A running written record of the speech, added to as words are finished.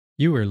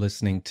You are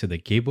listening to the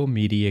Gable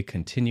Media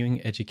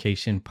Continuing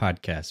Education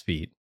podcast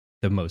feed,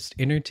 the most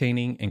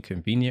entertaining and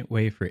convenient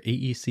way for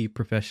AEC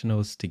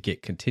professionals to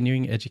get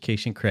continuing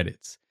education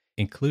credits,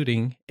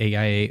 including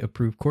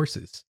AIA-approved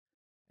courses.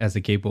 As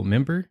a Gable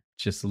member,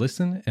 just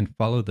listen and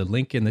follow the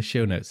link in the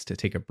show notes to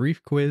take a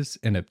brief quiz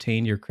and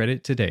obtain your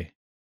credit today.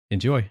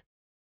 Enjoy.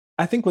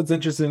 I think what's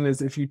interesting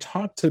is if you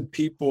talk to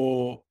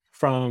people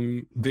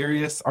from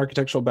various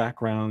architectural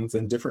backgrounds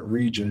and different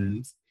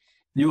regions,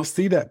 you'll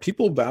see that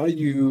people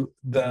value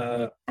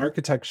the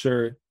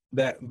architecture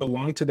that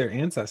belonged to their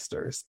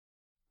ancestors.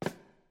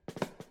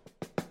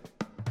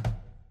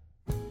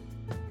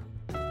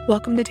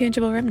 Welcome to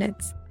Tangible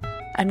Remnants.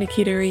 I'm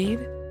Nikita Reed,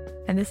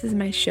 and this is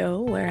my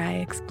show where I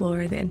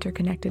explore the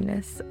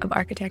interconnectedness of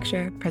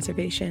architecture,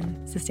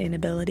 preservation,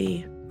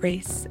 sustainability,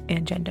 race,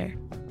 and gender.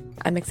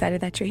 I'm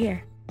excited that you're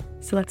here,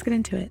 so let's get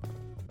into it.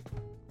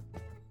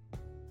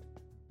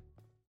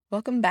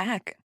 Welcome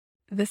back.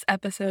 This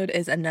episode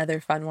is another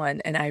fun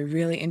one, and I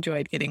really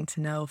enjoyed getting to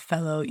know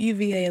fellow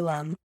UVA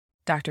alum,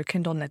 Dr.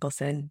 Kendall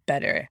Nicholson,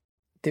 better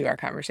through our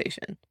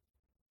conversation.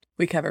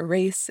 We cover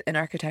race and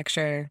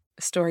architecture,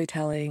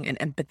 storytelling and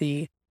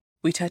empathy.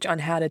 We touch on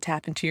how to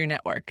tap into your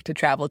network to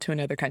travel to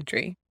another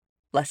country,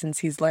 lessons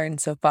he's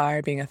learned so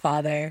far being a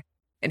father,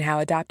 and how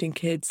adopting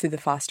kids through the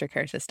foster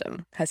care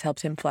system has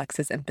helped him flex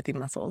his empathy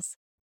muscles.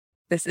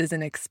 This is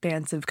an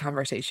expansive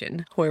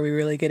conversation where we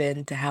really get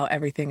into how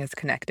everything is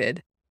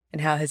connected and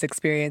how his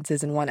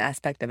experiences in one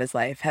aspect of his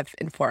life have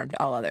informed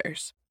all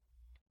others.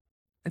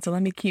 And so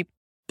let me keep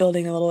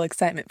building a little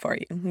excitement for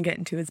you and get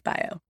into his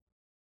bio.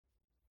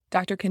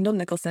 Dr. Kendall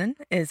Nicholson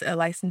is a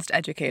licensed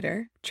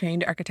educator,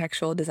 trained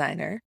architectural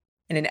designer,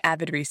 and an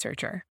avid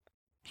researcher.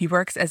 He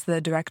works as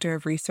the Director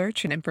of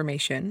Research and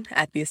Information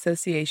at the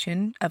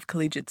Association of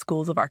Collegiate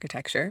Schools of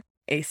Architecture,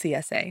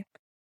 ACSA,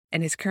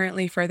 and is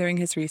currently furthering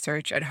his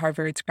research at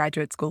Harvard's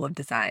Graduate School of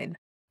Design,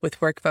 with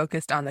work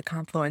focused on the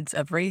confluence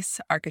of race,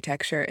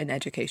 architecture, and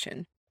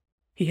education.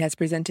 He has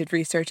presented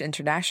research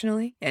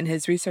internationally, and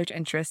his research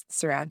interests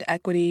surround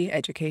equity,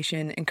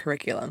 education, and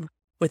curriculum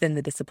within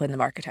the discipline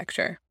of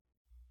architecture.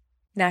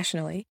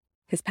 Nationally,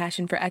 his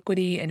passion for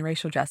equity and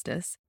racial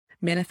justice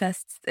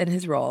manifests in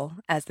his role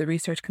as the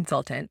research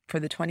consultant for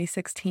the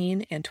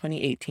 2016 and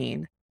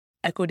 2018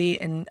 Equity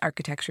in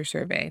Architecture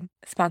Survey,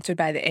 sponsored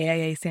by the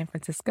AIA San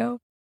Francisco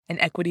and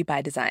Equity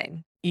by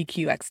Design,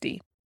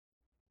 EQXD.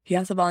 He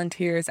also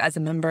volunteers as a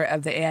member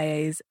of the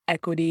AIA's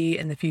Equity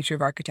in the Future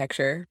of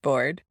Architecture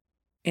board,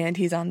 and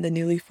he's on the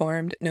newly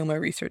formed NOMA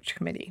Research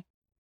Committee.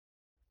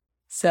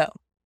 So,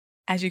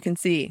 as you can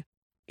see,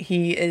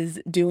 he is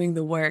doing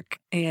the work,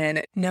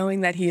 and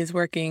knowing that he is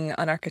working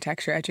on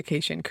architecture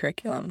education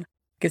curriculum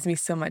gives me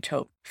so much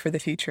hope for the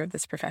future of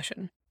this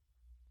profession.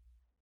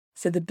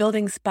 So the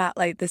building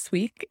spotlight this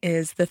week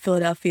is the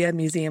Philadelphia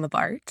Museum of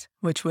Art,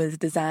 which was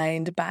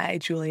designed by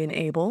Julian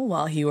Abel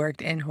while he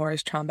worked in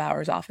Horace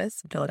Trombower's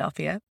office in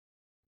Philadelphia.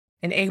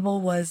 And Abel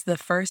was the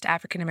first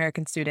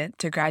African-American student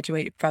to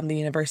graduate from the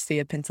University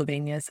of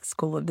Pennsylvania's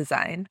School of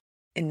Design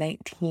in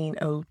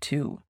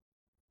 1902.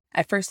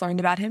 I first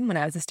learned about him when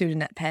I was a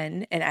student at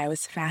Penn, and I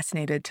was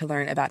fascinated to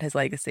learn about his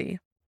legacy.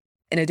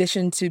 In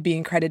addition to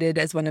being credited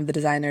as one of the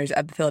designers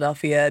of the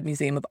Philadelphia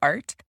Museum of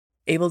Art,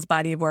 Abel's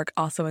body of work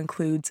also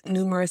includes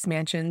numerous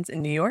mansions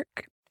in New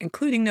York,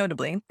 including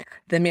notably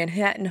the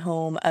Manhattan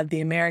home of the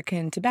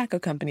American Tobacco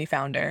Company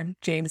founder,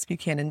 James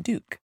Buchanan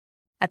Duke.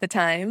 At the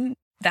time,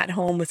 that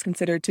home was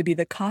considered to be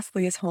the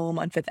costliest home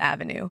on Fifth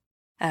Avenue,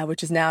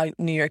 which is now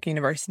New York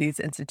University's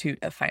Institute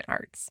of Fine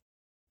Arts.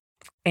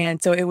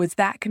 And so it was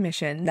that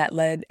commission that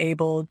led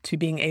Abel to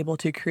being able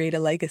to create a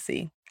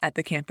legacy at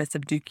the campus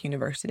of Duke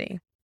University.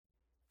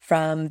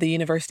 From the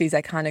university's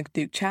iconic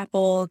Duke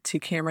Chapel to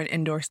Cameron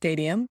Indoor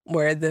Stadium,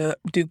 where the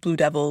Duke Blue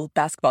Devil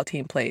basketball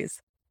team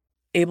plays,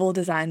 Abel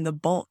designed the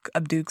bulk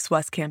of Duke's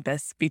West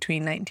Campus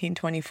between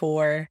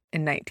 1924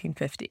 and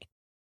 1950.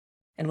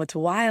 And what's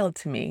wild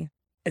to me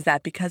is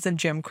that because of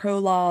Jim Crow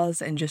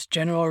laws and just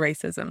general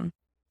racism,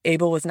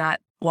 Abel was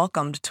not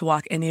welcomed to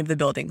walk any of the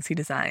buildings he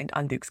designed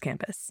on Duke's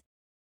campus.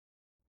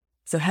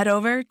 So head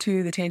over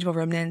to the Tangible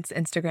Remnants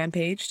Instagram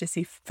page to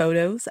see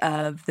photos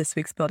of this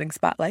week's building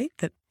spotlight,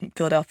 the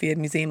Philadelphia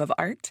Museum of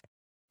Art,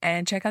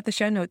 and check out the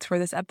show notes for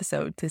this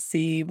episode to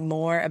see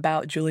more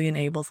about Julian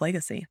Abel's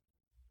legacy.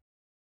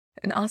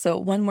 And also,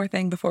 one more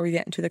thing before we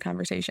get into the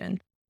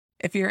conversation.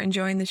 If you're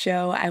enjoying the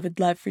show, I would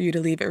love for you to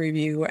leave a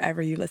review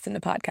wherever you listen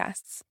to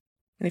podcasts.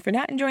 And if you're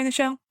not enjoying the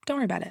show, don't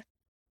worry about it.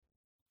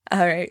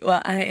 All right,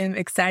 well, I am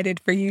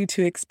excited for you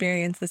to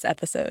experience this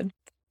episode.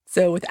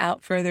 So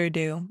without further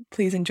ado,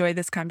 please enjoy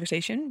this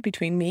conversation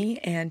between me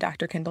and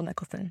Dr. Kendall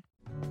Nicholson.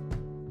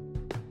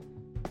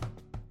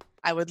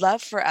 I would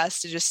love for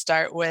us to just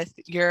start with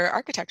your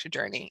architecture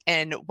journey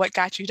and what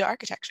got you to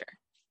architecture.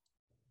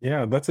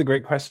 Yeah, that's a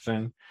great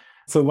question.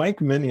 So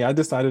like many, I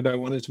decided I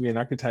wanted to be an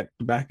architect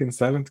back in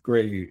 7th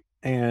grade.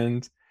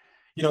 And,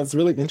 it's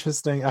really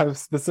interesting. I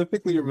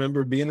specifically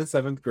remember being in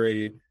 7th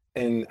grade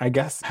and I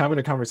guess having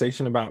a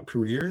conversation about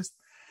careers.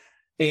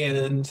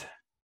 And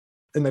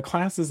in the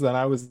classes that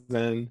I was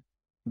in,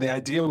 the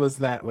idea was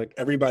that like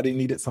everybody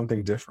needed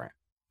something different.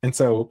 And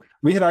so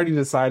we had already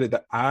decided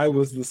that I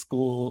was the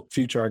school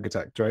future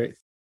architect, right?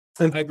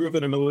 And I grew up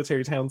in a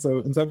military town. So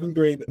in seventh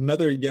grade,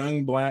 another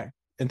young, Black,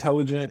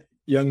 intelligent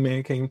young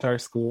man came to our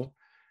school.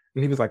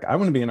 And he was like, I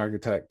want to be an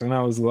architect. And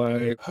I was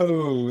like,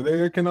 oh,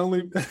 there can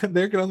only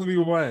be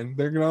one.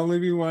 There can only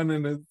be one.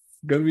 And it's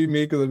going to be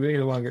me because I've been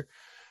here longer.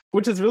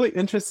 Which is really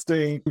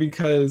interesting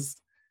because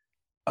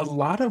a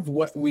lot of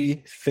what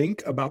we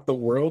think about the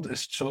world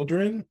as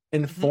children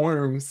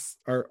informs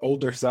our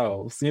older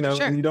selves, you know,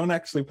 Sure. and you don't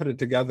actually put it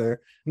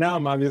together. Now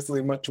I'm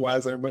obviously much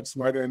wiser, much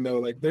smarter, and know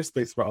like there's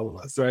space for all of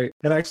us, right?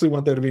 And I actually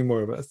want there to be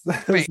more of us.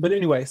 Right. But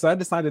anyway, so I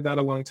decided that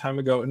a long time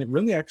ago, and it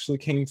really actually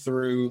came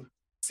through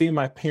seeing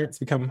my parents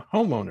become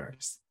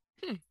homeowners.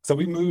 So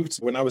we moved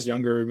when I was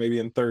younger, maybe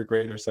in third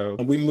grade or so.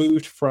 We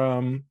moved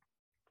from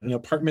an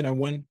apartment in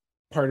one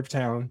part of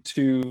town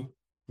to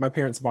my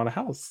parents bought a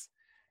house.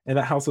 And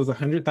that house was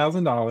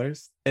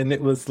 $100,000. And it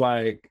was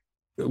like,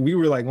 we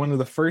were like one of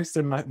the first,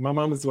 and my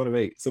mom was one of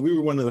 8. So we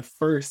were one of the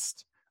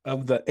first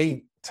of the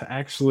 8 to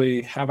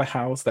actually have a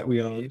house that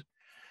we owned.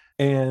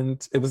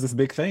 And it was this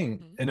big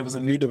thing. And it was a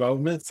new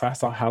development. So I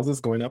saw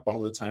houses going up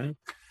all the time.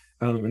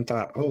 And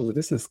thought, oh,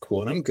 this is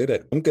cool. And I'm good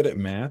at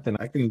math and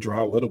I can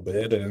draw a little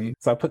bit. And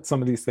so I put some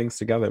of these things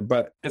together.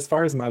 But as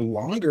far as my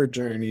longer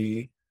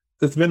journey,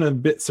 it's been a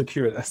bit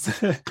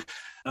circuitous.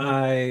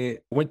 I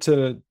went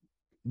to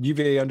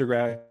UVA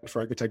undergrad for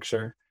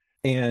architecture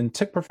and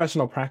took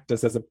professional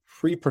practice as a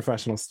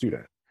pre-professional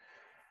student,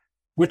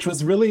 which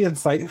was really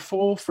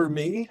insightful for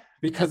me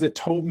because it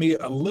told me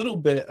a little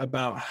bit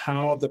about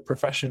how the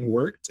profession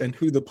worked and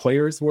who the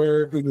players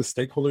were, who the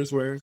stakeholders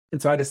were.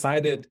 And so I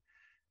decided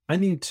I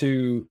need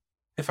to,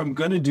 if I'm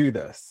going to do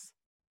this,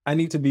 I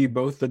need to be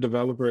both the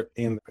developer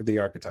and the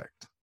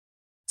architect.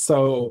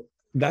 So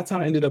that's how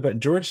I ended up at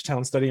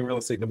Georgetown studying real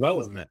estate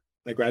development.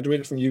 I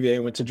graduated from UVA,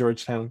 went to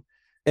Georgetown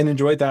and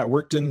enjoyed that,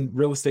 worked in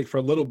real estate for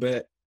a little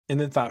bit, and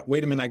then thought,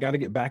 wait a minute, I got to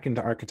get back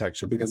into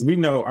architecture because we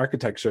know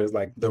architecture is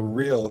like the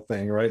real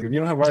thing, right? If you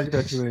don't have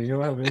architecture, then you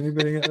don't have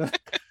anything.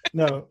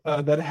 No,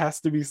 that has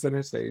to be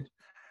center stage.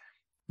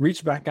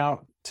 Reached back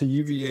out to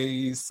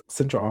UVA's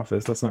central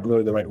office. That's not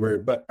really the right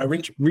word, but I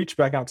reached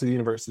back out to the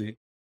university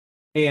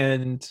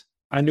and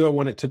I knew I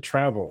wanted to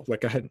travel.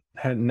 Like I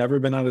had never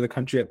been out of the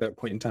country at that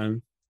point in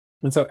time.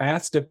 And so I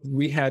asked if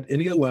we had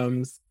any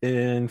alums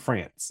in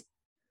France.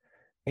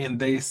 And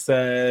they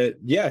said,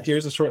 yeah,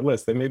 here's a short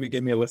list. They maybe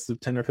gave me a list of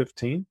 10 or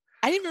 15.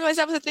 I didn't realize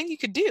that was a thing you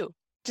could do.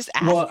 Just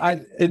ask. Well,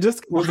 it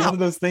just was one of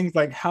those things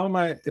like, how am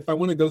I, if I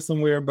want to go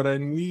somewhere, but I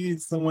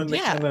need someone to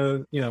kind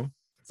of, you know,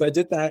 so I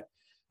did that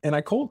and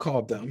I cold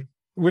called them,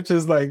 which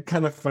is like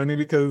kind of funny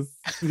because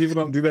people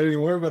don't do that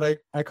anymore. But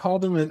I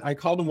called them and I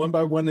called them one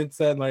by one and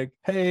said like,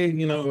 hey,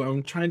 you know,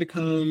 I'm trying to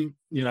come,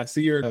 you know, I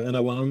see you're an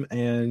alum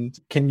and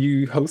can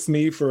you host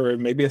me for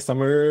maybe a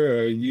summer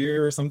or a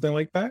year or something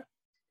like that?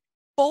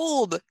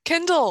 Bold,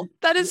 Kendall.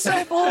 That is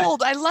so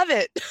bold. I love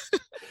it.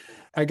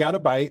 I got a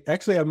bite.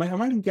 Actually, I might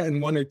have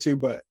gotten 1 or 2,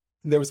 but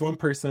there was one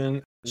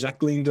person,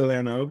 Jacqueline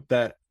Delano,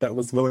 that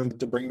was willing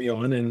to bring me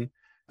on. And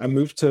I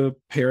moved to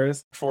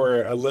Paris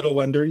for a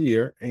little under a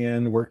year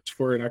and worked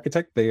for an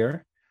architect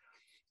there.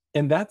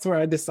 And that's where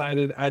I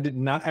decided I did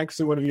not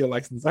actually want to be a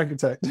licensed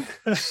architect,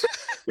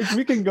 which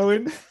we can go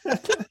into,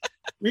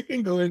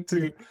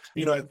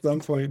 you know, at some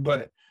point,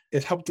 but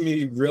it helped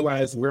me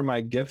realize where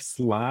my gifts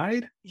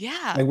lied.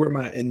 Yeah. And where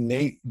my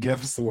innate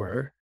gifts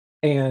were.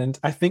 And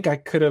I think I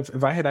could have,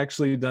 if I had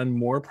actually done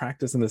more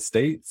practice in the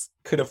States,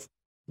 could have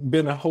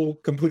been a whole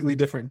completely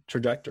different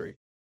trajectory.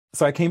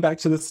 So I came back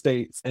to the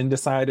States and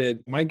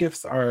decided my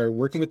gifts are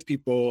working with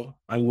people.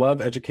 I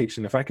love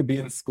education. If I could be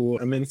in school,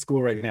 I'm in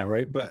school right now,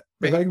 right? But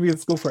if I could be in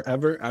school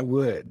forever, I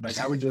would. Like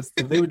I would just,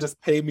 if they would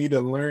just pay me to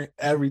learn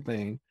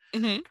everything,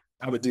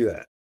 I would do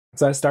that.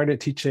 So I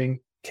started teaching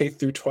K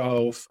through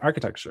 12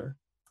 architecture.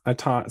 I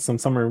taught some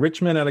summer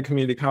enrichment at a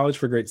community college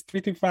for grades 3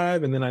 through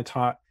 5, and then I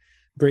taught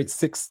grades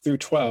 6 through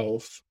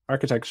 12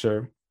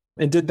 architecture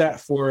and did that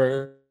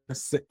for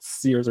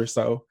 6 years or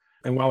so.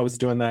 And while I was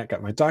doing that,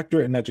 got my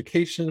doctorate in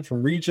education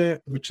from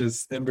Regent, which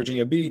is in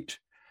Virginia Beach,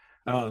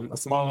 a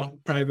small,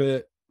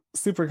 private,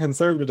 super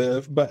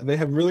conservative, but they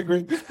have really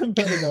great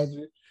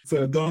pedagogy.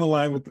 So don't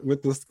align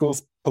with the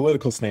school's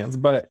political stance,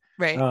 but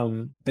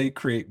they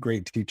create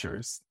great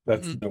teachers.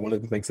 That's one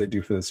of the things they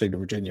do for the state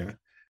of Virginia.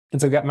 And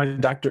so I got my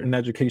doctorate in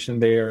education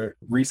there,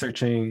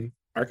 researching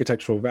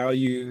architectural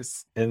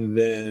values. And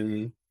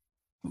then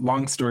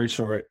long story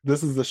short,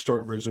 this is the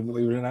short version,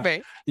 believe it or not,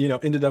 you know,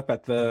 ended up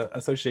at the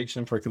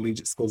Association for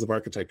Collegiate Schools of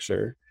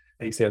Architecture,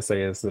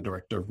 ACSA, as the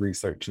Director of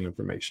Research and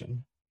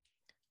Information.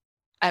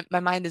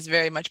 My mind is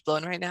very much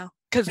blown right now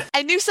because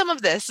I knew some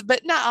of this,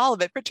 but not all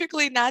of it,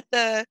 particularly not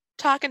the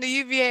talking to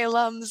UVA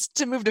alums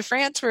to move to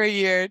France for a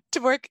year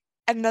to work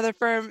at another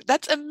firm.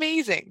 That's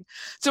amazing.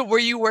 So were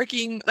you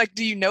working, like,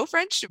 do you know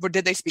French or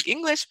did they speak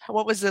English?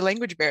 What was the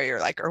language barrier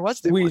like, or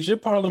was there? Oui, je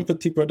parle un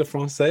petit peu de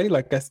français.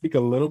 Like I speak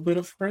a little bit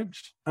of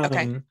French.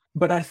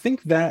 But I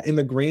think that in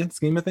the grand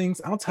scheme of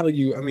things, I'll tell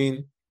you, I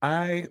mean,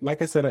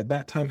 like I said, at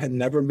that time had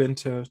never been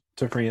to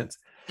France.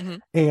 Hmm.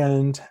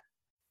 And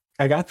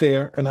I got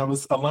there and I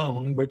was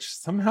alone, which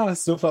somehow I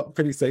still felt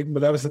pretty safe,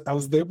 but I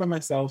was there by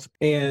myself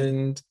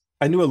and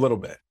I knew a little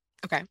bit.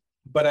 Okay.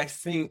 But I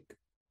think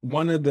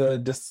one of the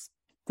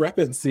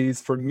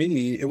discrepancies for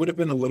me, it would have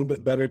been a little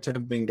bit better to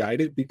have been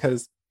guided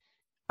because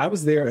I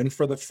was there and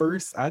for the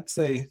first, I'd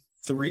say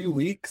 3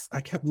 weeks,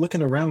 I kept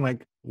looking around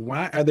like,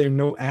 why are there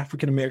no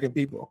African American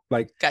people?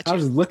 Like I Gotcha.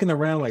 was looking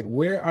around like,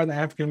 where are the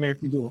African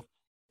American people?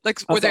 Like,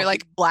 I were there thought,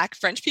 like Black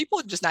French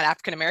people, just not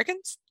African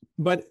Americans?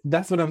 but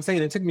that's what I'm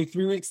saying. It took me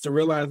 3 weeks to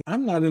realize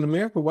I'm not in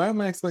America. Why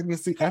am I expecting to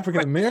see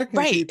African American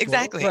Right, people?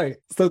 exactly. Right.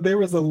 So there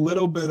was a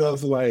little bit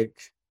of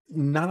like,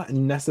 not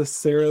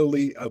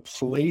necessarily a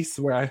place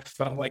where I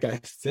felt like I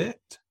fit,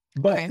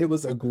 but Okay. it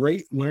was a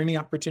great learning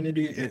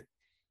opportunity.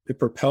 It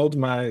propelled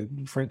my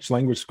French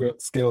language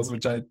skills,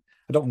 which I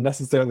don't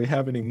necessarily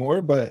have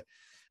anymore, but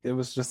it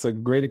was just a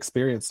great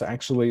experience to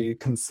actually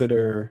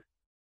consider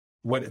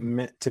what it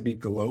meant to be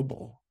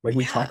global. Like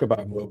we Yeah. talk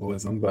about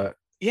globalism, but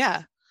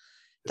Yeah.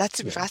 That's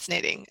super yeah.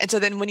 fascinating. And so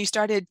then when you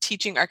started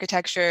teaching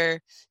architecture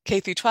K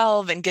through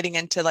 12 and getting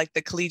into like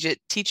the collegiate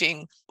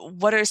teaching,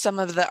 what are some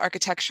of the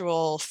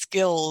architectural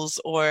skills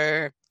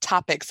or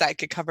topics that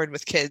get covered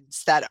with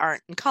kids that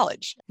aren't in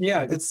college?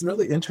 Yeah, it's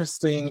really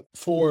interesting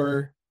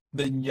for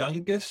the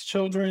youngest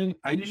children.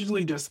 I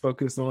usually just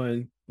focus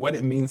on what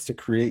it means to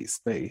create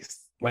space,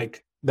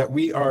 like that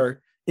we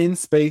are in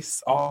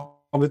space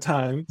all the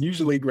time,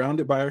 usually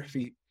grounded by our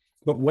feet.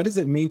 But what does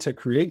it mean to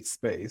create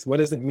space? What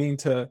does it mean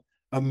to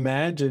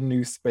imagine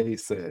new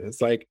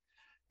spaces? Like,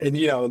 and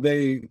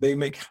they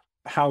make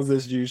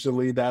houses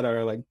usually that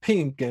are like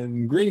pink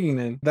and green,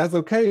 and that's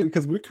okay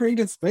because we're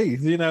creating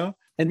space. And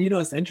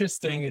it's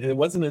interesting. It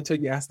wasn't until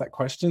you asked that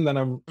question that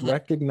I'm Mhm.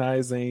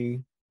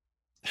 recognizing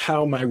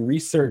how my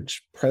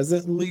research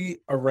presently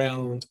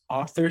around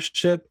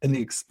authorship and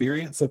the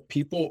experience of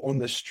people on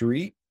the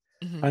street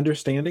Mhm.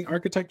 understanding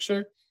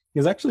architecture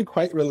is actually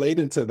quite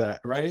related to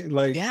that, right?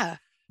 Like, Yeah.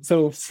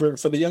 so for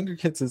the younger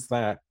kids is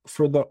that.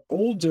 For the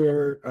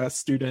older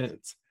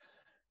students,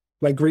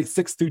 like grade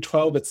 6 through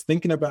 12, it's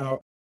thinking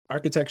about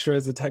architecture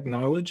as a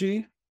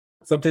technology,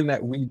 something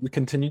that we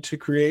continue to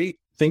create,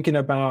 thinking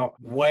about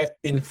what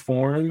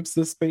informs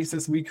the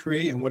spaces we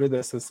create and what are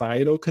the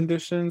societal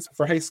conditions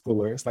for high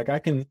schoolers. Like I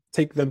can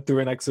take them through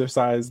an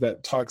exercise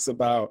that talks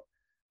about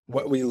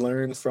what we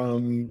learn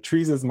from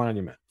trees as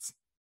monuments,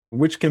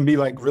 which can be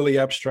like really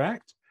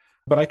abstract.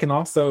 But I can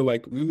also,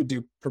 like, we would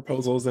do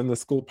proposals in the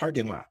school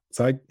parking lot.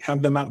 So I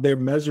have them out there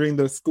measuring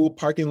the school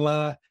parking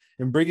lot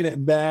and bringing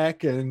it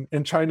back and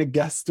trying to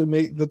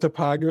guesstimate the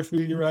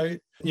topography, right?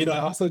 I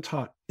also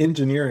taught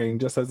engineering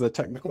just as a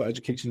technical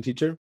education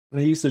teacher. And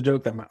I used to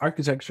joke that my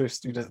architecture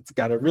students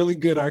got a really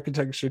good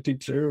architecture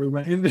teacher, or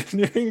my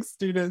engineering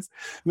students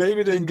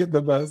maybe didn't get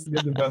the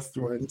best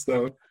one.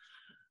 So,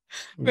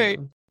 Right.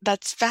 yeah.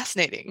 That's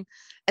fascinating.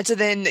 And so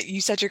then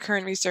you said your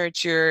current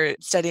research, you're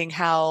studying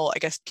how, I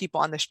guess,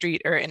 people on the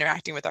street are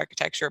interacting with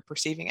architecture,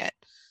 perceiving it.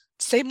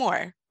 Say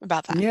more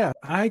about that. Yeah,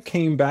 I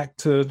came back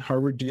to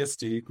Harvard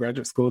GSD,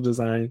 Graduate School of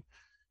Design,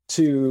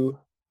 to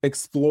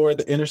explore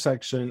the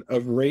intersection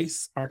of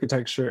race,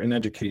 architecture, and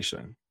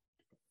education.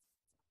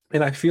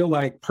 And I feel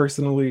like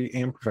personally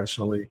and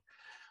professionally,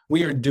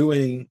 we are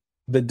doing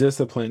the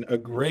discipline a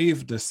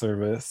grave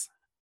disservice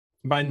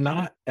by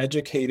not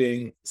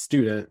educating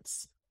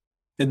students.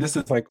 And this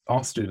is like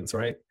all students,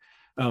 right?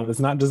 It's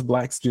not just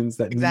Black students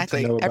that need to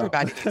Exactly. know about.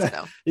 Everybody needs to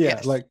know. Yeah,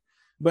 Yes.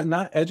 but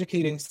not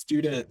educating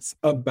students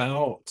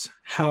about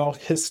how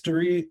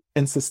history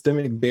and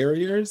systemic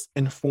barriers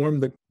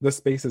inform the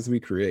spaces we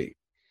create.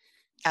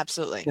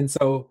 Absolutely. And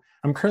so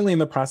I'm currently in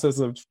the process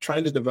of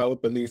trying to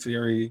develop a new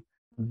theory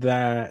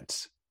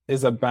that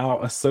is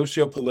about a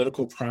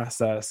socio-political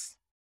process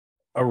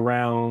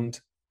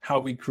around how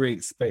we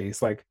create space.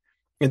 Like,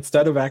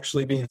 instead of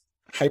actually being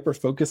hyper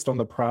focused on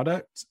the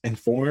product and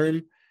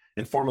form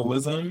and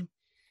formalism,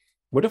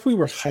 what if we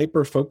were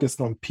hyper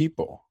focused on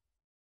people?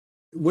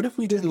 What if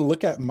we didn't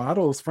look at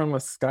models from a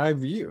sky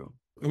view?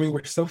 I mean,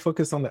 we're so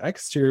focused on the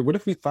exterior. What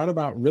if we thought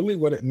about really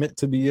what it meant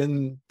to be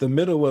in the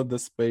middle of the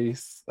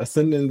space,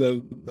 ascending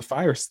the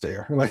fire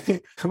stair? Like,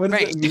 what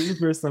does Right. it mean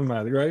for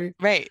somebody, right?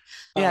 Right.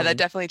 Yeah, that Um,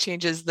 definitely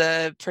changes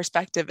the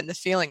perspective and the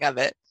feeling of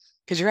it.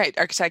 Because you're right,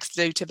 architects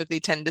do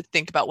typically tend to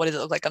think about what does it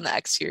look like on the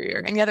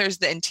exterior. And yeah, there's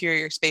the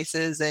interior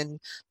spaces and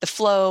the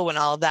flow and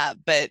all of that.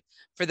 But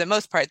for the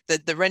most part,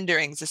 the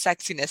renderings, the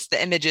sexiness,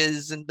 the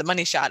images, and the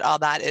money shot, all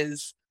that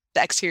is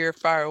the exterior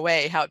far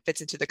away, how it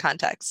fits into the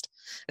context.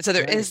 And so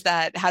there is right.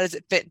 that, how does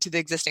it fit into the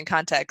existing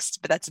context?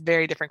 But that's a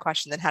very different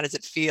question than how does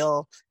it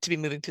feel to be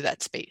moving through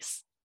that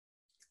space?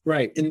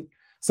 Right. And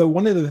so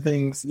one of the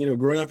things,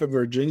 growing up in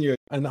Virginia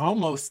and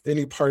almost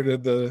any part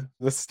of the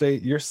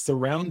state, you're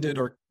surrounded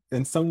or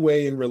in some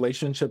way in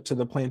relationship to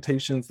the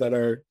plantations that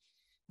are,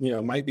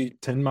 might be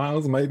 10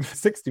 miles, might be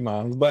 60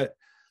 miles, but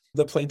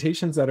the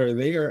plantations that are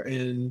there.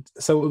 And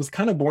so it was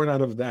kind of born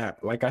out of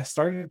that. Like I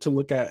started to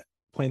look at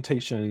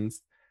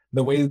plantations,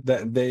 the way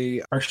that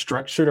they are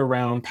structured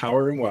around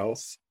power and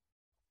wealth,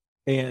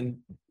 and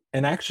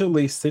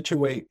actually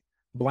situate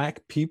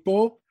Black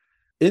people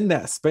in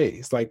that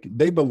space. Like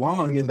they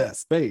belong in that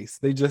space.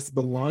 They just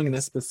belong in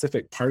a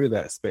specific part of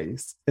that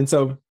space. And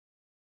so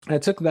I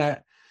took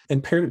that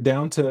and pared it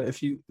down to,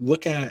 if you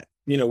look at,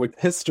 what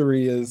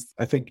history is,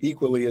 I think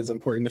equally as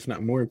important, if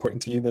not more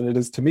important to you than it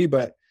is to me.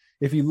 But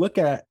if you look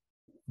at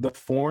the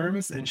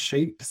forms and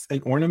shapes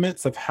and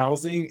ornaments of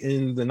housing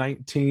in the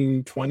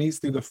 1920s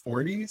through the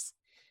 40s,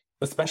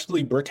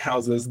 especially brick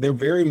houses, they're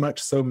very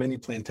much so mini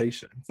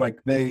plantations. Like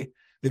they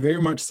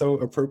very much so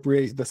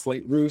appropriate the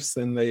slate roofs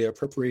and they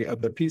appropriate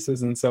other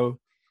pieces. And so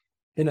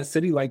in a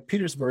city like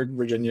Petersburg,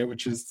 Virginia,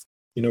 which is,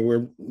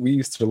 where we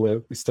used to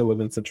live, we still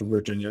live in Central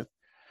Virginia.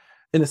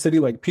 In a city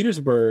like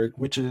Petersburg,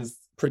 which is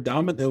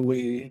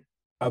predominantly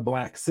a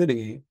Black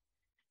city,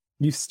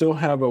 you still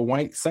have a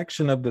white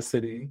section of the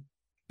city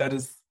that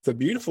is a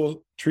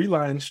beautiful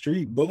tree-lined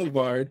street,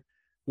 boulevard,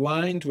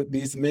 lined with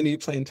these mini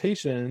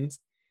plantations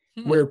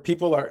where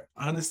people are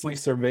honestly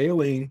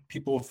surveilling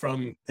people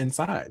from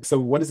inside. So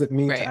what does it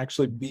mean to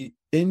actually be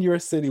in your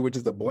city, which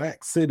is a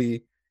Black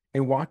city,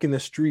 and walk in the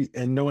street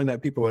and knowing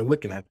that people are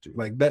looking at you?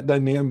 Like that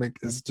dynamic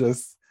is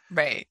just...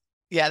 Right.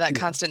 Yeah, that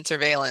constant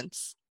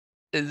surveillance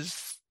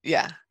is,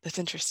 that's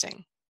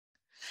interesting.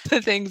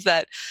 The things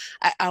that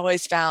I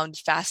always found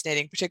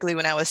fascinating, particularly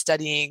when I was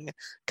studying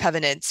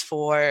covenants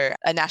for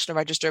a National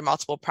Register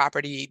multiple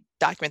property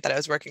document that I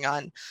was working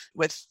on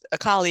with a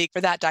colleague.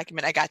 For that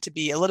document, I got to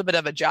be a little bit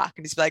of a jock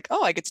and just be like,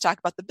 oh, I get to talk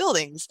about the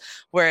buildings.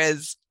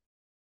 Whereas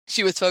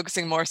she was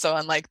focusing more so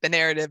on like the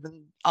narrative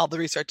and all the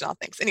research and all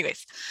things.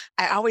 Anyways,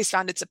 I always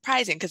found it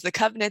surprising because the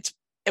covenants,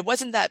 it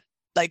wasn't that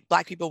like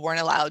Black people weren't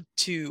allowed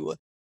to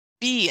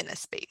be in a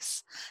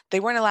space.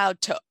 They weren't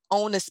allowed to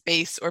own a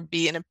space or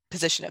be in a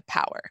position of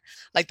power.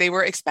 Like they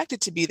were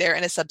expected to be there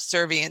in a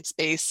subservient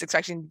space,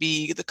 expecting to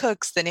be the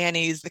cooks, the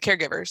nannies, the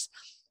caregivers,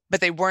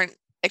 but they weren't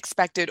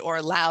expected or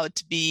allowed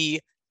to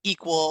be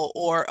equal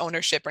or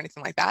ownership or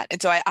anything like that.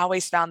 And so I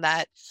always found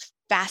that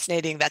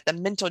fascinating, that the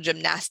mental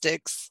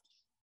gymnastics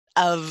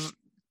of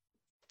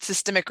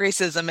systemic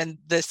racism and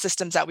the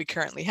systems that we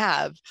currently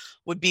have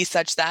would be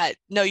such that,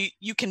 no,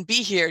 you can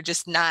be here,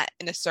 just not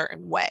in a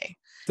certain way.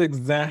 It's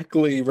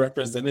exactly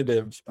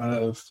representative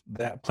of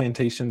that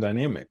plantation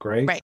dynamic,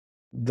 right? Right.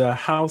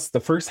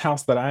 The first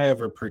house that I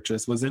ever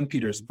purchased was in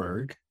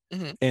Petersburg.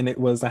 And it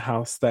was a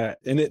house that,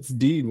 in its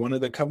deed, one of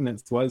the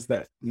covenants was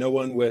that no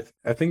one with,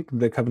 I think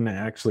the covenant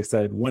actually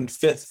said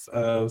 1/5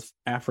 of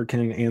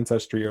African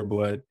ancestry or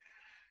blood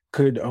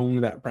could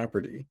own that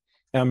property.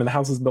 And the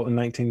house was built in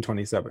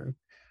 1927.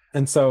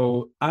 And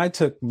so I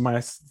took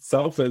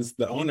myself as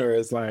the owner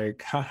as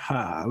like,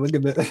 haha, look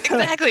at that.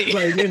 Exactly.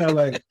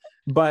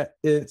 But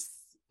it's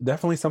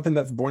definitely something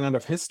that's born out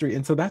of history.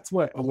 And so that's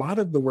what a lot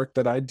of the work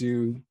that I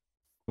do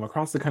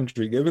across the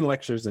country, giving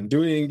lectures and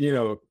doing,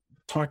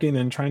 talking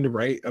and trying to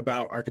write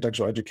about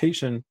architectural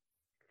education,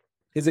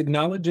 is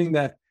acknowledging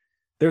that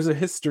there's a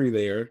history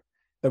there,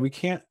 that we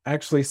can't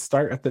actually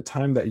start at the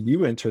time that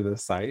you enter the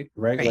site,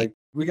 right? Like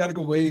we got to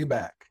go way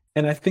back.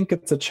 And I think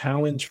it's a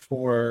challenge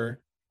for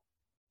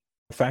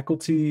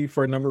faculty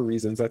for a number of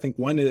reasons. I think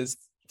one is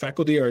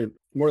faculty are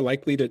more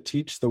likely to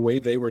teach the way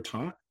they were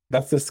taught.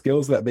 That's the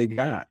skills that they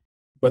got,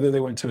 whether they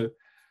went to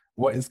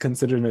what is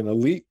considered an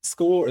elite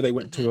school, or they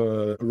went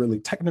to a really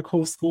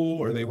technical school,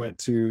 or they went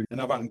to an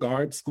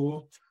avant-garde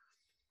school.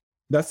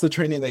 That's the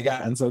training they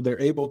got. And so they're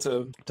able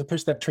to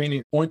push that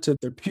training onto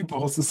their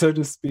pupils, so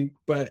to speak.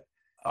 But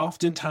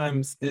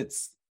oftentimes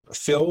it's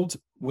filled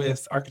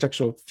with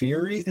architectural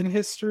theory and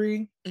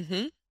history,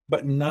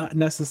 but not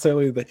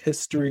necessarily the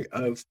history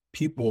of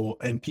people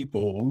and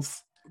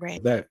peoples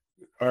that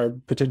are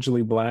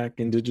potentially Black,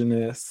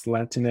 Indigenous,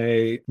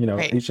 Latine,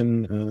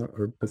 Asian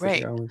or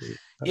Pacific Islander.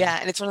 Yeah,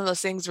 and it's one of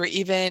those things where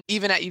even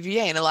at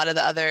UVA and a lot of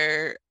the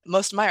other,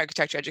 most of my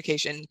architecture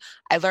education,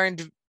 I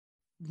learned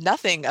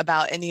nothing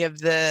about any of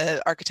the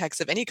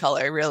architects of any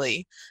color,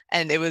 really.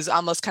 And it was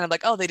almost kind of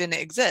like, oh, they didn't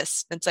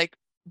exist. And it's like,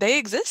 they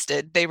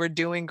existed. They were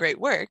doing great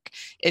work.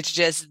 It's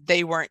just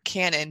they weren't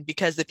canon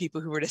because the people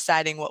who were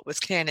deciding what was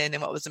canon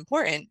and what was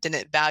important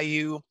didn't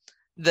value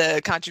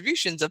the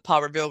contributions of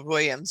Paul Revere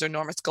Williams or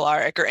Norma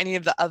Scalaric or any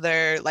of the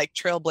other like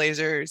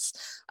trailblazers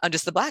on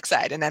just the Black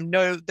side. And I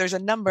know there's a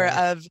number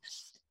of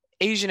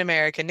Asian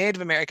American,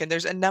 Native American,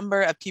 there's a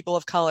number of people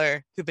of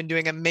color who've been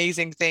doing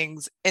amazing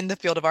things in the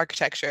field of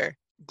architecture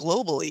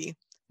globally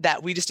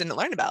that we just didn't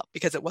learn about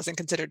because it wasn't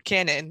considered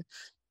canon.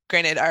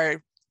 Granted,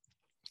 our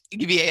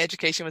UVA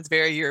education was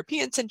very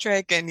European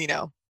centric and,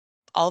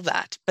 all of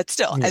that, but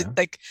still,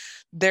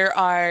 there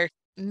are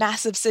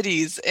massive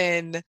cities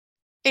in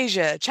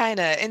Asia,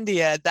 China,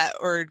 India that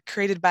were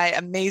created by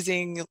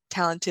amazing,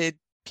 talented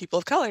people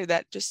of color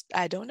that just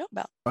I don't know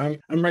about.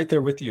 I'm right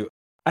there with you.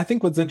 I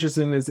think what's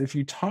interesting is if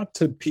you talk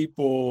to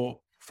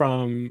people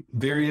from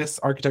various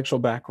architectural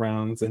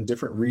backgrounds and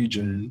different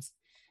regions,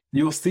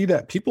 you'll see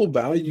that people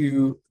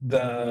value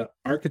the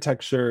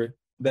architecture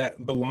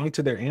that belonged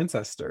to their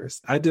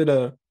ancestors. I did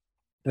a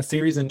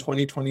series in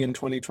 2020 and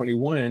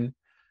 2021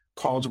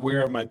 called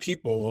Where Are My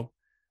People,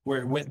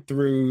 where it went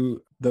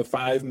through the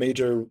 5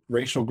 major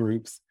racial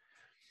groups.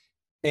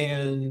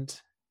 And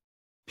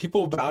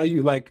people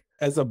value, like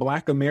as a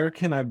Black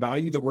American, I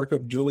value the work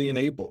of Julian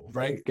Abel,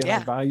 right? And I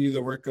value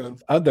the work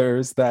of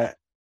others that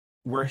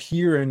were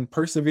here and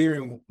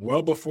persevering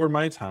well before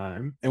my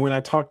time. And when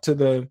I talk to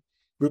the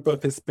group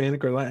of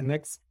Hispanic or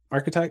Latinx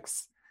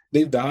architects,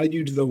 they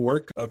valued the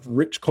work of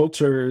rich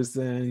cultures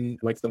and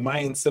like the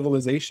Mayan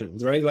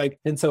civilizations, right? Like,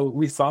 and so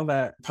we saw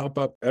that pop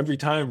up every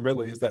time,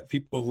 really, is that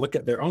people look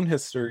at their own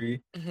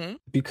history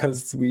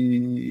because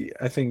we,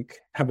 I think,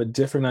 have a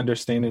different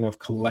understanding of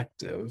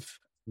collective.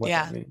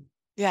 That means.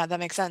 Yeah, that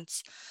makes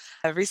sense.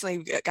 I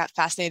recently got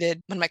fascinated.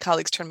 One of my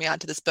colleagues turned me on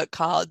to this book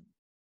called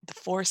The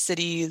Four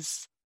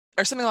Cities,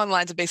 or something along the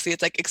lines of basically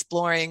it's like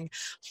exploring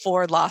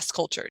four lost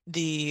culture,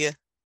 the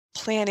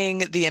planning,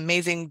 the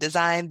amazing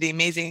design, the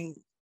amazing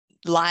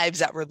lives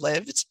that were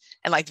lived,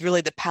 and like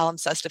really the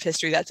palimpsest of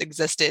history that's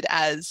existed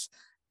as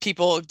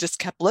people just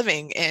kept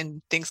living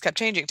and things kept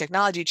changing.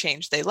 Technology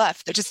changed, they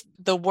left. They're just,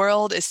 the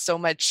world is so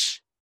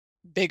much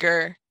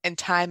bigger and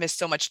time is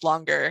so much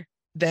longer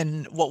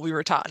than what we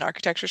were taught in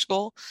architecture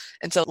school.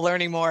 And so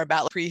learning more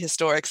about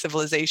prehistoric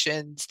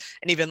civilizations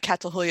and even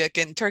Catalhoyuk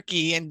in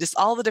Turkey and just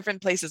all the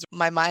different places,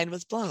 my mind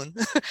was blown.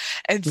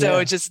 And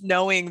so just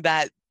knowing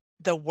that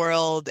the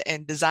world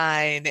and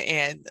design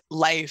and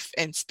life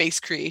and space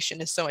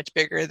creation is so much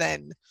bigger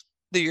than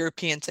the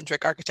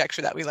European-centric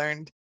architecture that we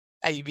learned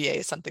at UVA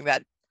is something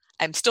that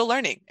I'm still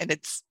learning and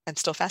I'm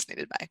still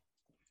fascinated by.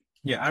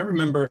 Yeah, I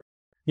remember,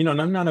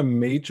 and I'm not a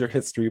major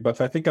history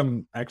buff. I think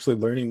I'm actually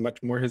learning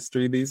much more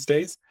history these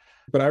days.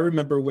 But I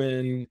remember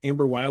when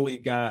Amber Wiley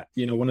got,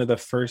 one of the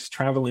first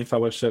traveling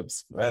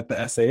fellowships at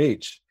the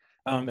SAH,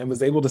 and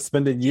was able to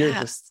spend a year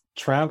just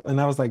travel. And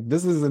I was like,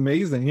 this is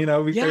amazing,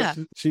 because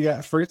she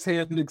got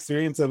firsthand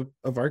experience of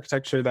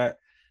architecture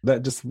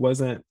that just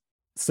wasn't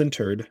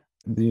centered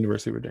at the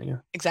University of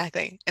Virginia.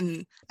 Exactly.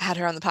 And I had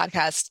her on the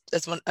podcast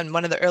on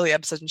one of the early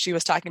episodes, and she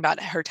was talking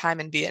about her time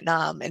in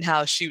Vietnam and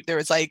how there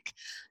was like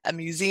a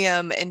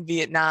museum in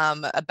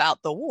Vietnam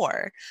about the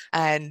war.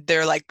 And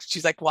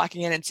she's like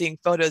walking in and seeing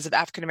photos of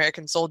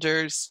African-American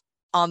soldiers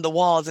on the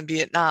walls in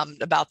Vietnam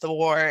about the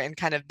war and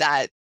kind of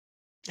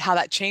how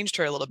that changed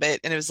her a little bit.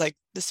 And it was like,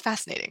 this is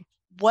fascinating.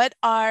 What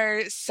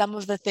are some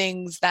of the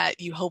things that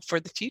you hope for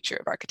the future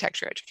of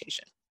architecture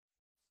education?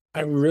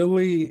 I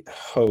really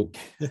hope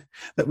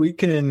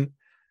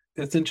that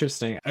it's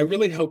interesting. I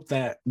really hope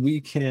that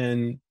we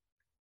can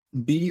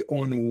be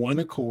on one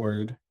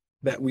accord,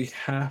 that we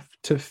have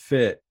to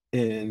fit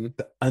in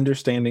the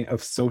understanding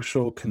of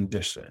social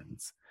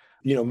conditions.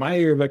 My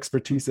area of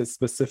expertise is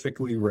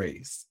specifically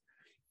race.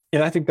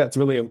 And I think that's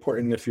really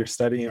important if you're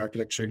studying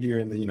architecture here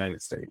in the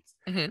United States.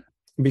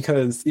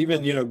 Because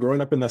even,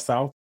 growing up in the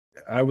South,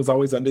 I was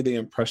always under the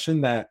impression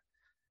that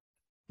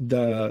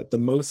the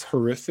most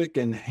horrific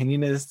and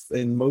heinous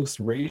and most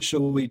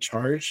racially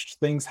charged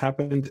things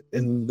happened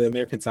in the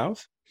American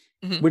South,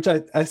 which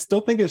I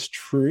still think is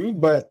true.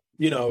 But,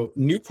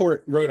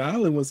 Newport, Rhode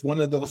Island was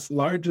one of the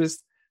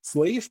largest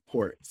slave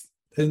ports.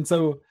 And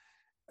so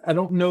I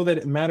don't know that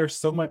it matters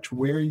so much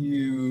where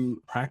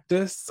you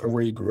practice or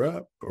where you grew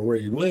up or where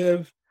you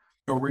live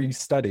or where you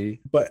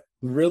study, but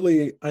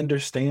really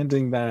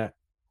understanding that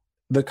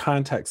the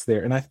context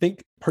there. And I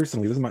think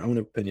personally, this is my own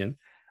opinion,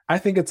 I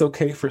think it's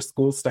okay for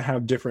schools to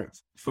have different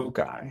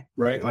foci,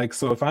 right? Like,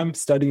 so if I'm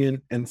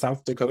studying in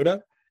South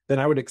Dakota, then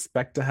I would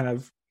expect to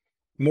have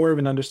more of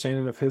an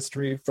understanding of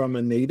history from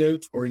a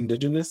Native or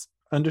Indigenous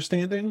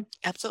understanding.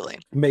 Absolutely.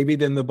 Maybe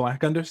than the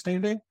Black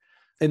understanding.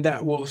 And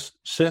that will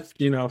shift,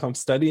 if I'm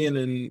studying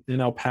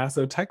in El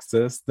Paso,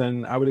 Texas,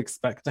 then I would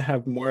expect to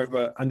have more of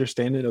an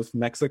understanding of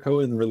Mexico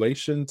in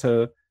relation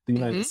to the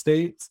United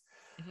States.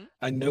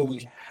 I know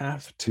we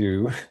have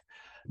to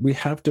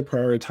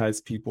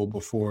prioritize people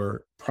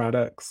before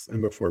products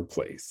and before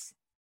place.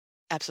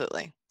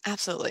 Absolutely.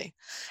 Absolutely.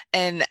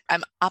 And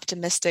I'm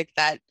optimistic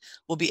that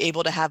we'll be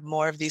able to have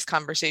more of these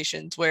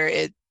conversations where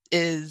it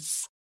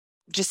is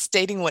just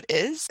stating what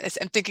is.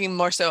 I'm thinking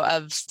more so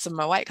of some of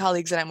my white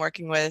colleagues that I'm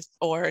working with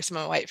or some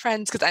of my white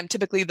friends, because I'm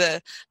typically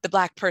the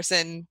Black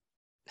person.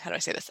 How do I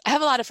say this? I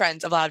have a lot of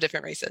friends of a lot of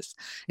different races.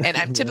 And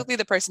I'm typically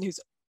the person who's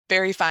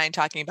very fine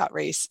talking about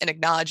race and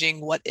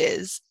acknowledging what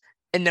is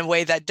in a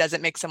way that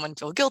doesn't make someone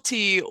feel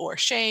guilty or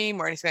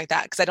shame or anything like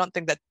that. Because I don't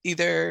think that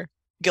either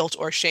guilt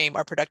or shame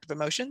are productive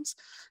emotions.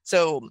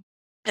 So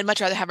I'd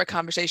much rather have a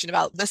conversation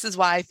about this is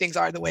why things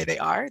are the way they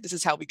are. This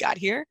is how we got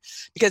here.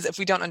 Because if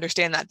we don't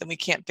understand that, then we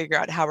can't figure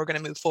out how we're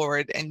going to move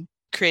forward and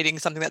creating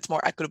something that's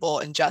more equitable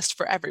and just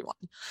for everyone.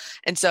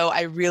 And so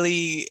I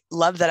really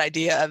love that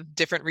idea of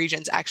different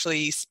regions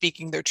actually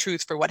speaking their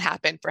truth for what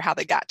happened, for how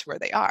they got to where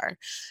they are.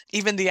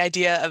 Even the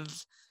idea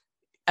of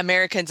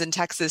Americans in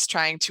Texas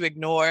trying to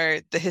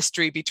ignore the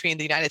history between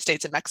the United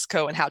States and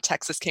Mexico and how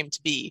Texas came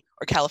to be,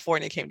 or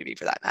California came to be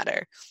for that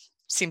matter,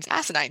 seems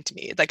asinine to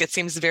me. Like, it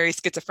seems very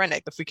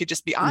schizophrenic. If we could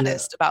just be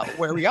honest about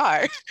where we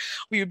are,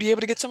 we would be able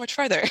to get so much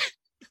further.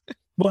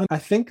 Well, I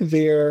think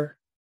there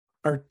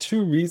are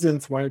two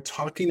reasons why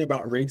talking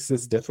about race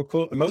is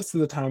difficult. Most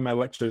of the time, my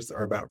lectures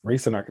are about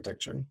race and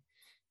architecture.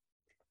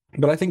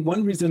 But I think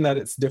one reason that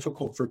it's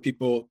difficult for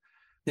people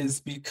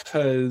is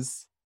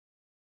because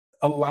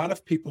a lot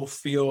of people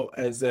feel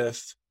as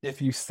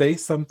if you say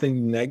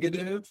something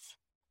negative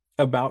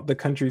about the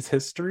country's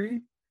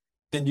history,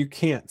 then you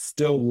can't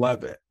still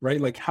love it,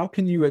 right? Like, how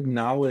can you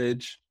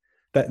acknowledge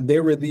that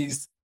there were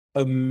these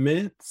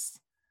immense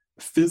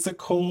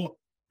physical,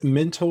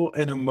 mental,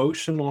 and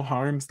emotional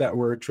harms that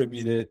were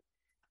attributed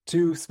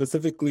to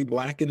specifically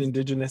Black and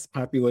Indigenous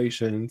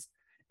populations,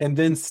 and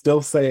then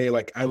still say,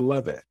 like, I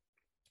love it?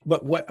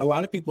 But what a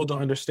lot of people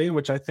don't understand,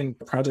 which I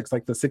think projects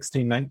like the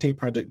 1619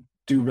 Project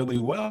do really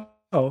well,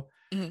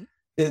 Mhm.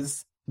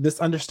 is this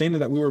understanding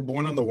that we were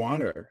born on the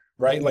water,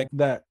 right? Like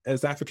that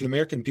as African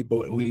American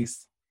people, at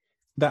least,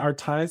 that our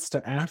ties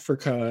to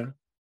Africa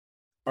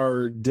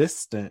are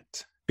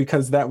distant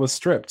because that was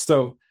stripped.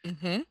 So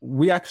Mhm.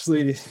 we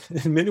actually,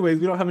 in many ways,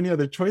 we don't have any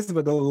other choices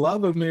but to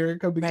love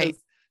America because Right.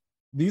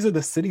 these are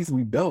the cities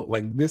we built.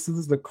 Like, this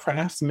is the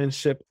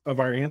craftsmanship of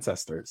our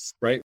ancestors,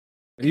 right?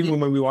 Even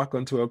when we walk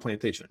onto a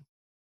plantation.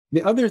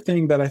 The other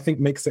thing that I think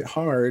makes it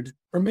hard,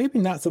 or maybe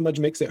not so much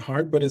makes it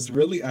hard, but is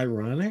really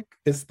ironic,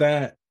 is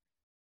that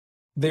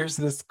there's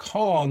this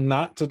call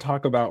not to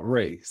talk about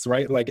race,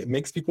 right? Like, it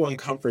makes people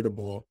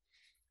uncomfortable.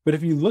 But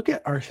if you look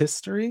at our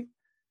history,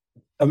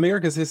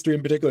 America's history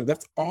in particular,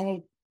 that's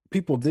all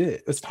people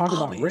did, is talk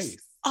about Always. race.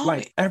 Always.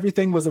 Like,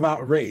 everything was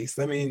about race.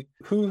 I mean,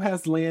 who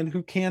has land,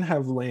 who can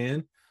have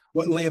land,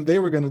 what land they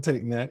were going to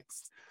take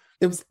next.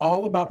 It was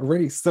all about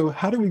race. So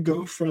how do we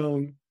go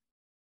from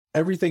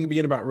everything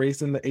being about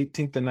race in the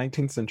 18th and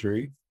 19th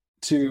century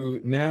to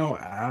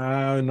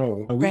now,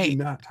 no, we do Right.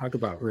 not talk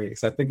about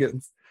race. I think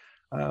it's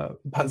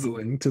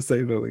puzzling, to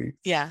say the least.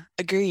 Yeah,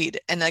 agreed.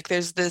 And like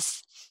there's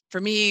this,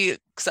 for me,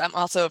 because I'm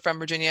also from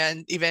Virginia,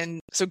 and even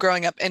so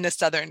growing up in a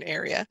southern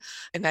area,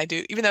 and I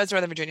do, even though it's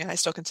Northern Virginia, I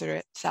still consider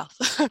it South.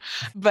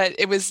 But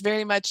it was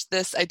very much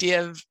this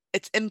idea of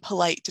it's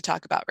impolite to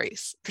talk about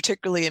race,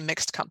 particularly in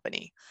mixed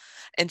company.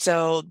 And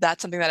so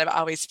that's something that I've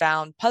always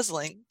found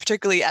puzzling,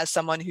 particularly as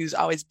someone who's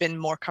always been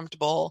more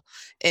comfortable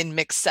in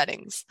mixed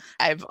settings.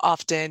 I've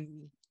always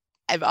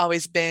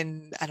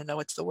been, I don't know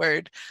what's the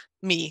word,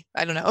 me,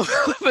 I don't know,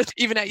 but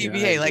even at Yeah, I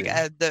UVA, like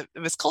agree.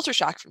 it was culture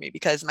shock for me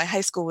because my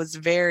high school was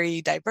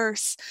very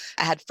diverse.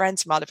 I had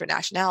friends from all different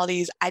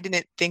nationalities. I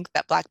didn't think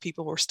that Black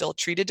people were still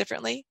treated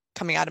differently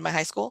coming out of my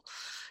high school.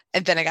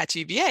 And then I got to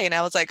UVA and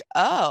I was like,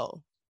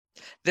 oh,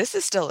 this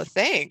is still a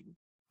thing.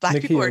 Black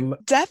people are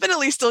Nikia,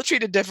 definitely still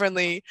treated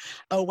differently.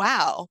 Oh,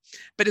 wow.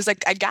 But it's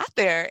like I got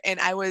there and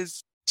I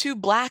was too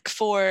Black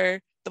for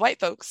the white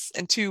folks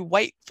and too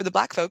white for the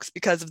Black folks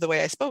because of the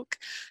way I spoke.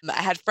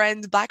 I had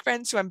friends, Black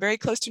friends who I'm very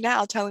close to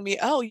now telling me,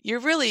 oh, you're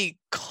really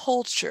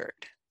cultured.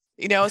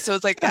 So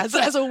it's like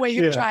as a way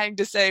of yeah. trying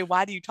to say,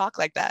 why do you talk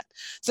like that?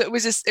 So it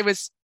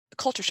was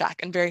culture shock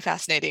and very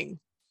fascinating.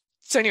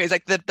 So anyways,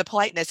 like the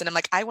politeness, and I'm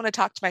like, I want to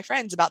talk to my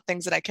friends about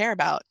things that I care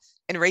about.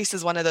 And race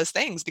is one of those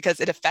things because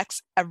it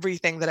affects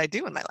everything that I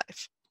do in my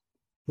life.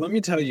 Let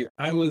me tell you,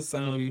 I was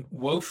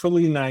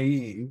woefully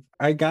naive.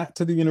 I got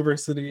to the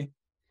university,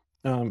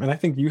 and I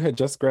think you had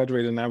just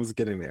graduated and I was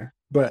getting there.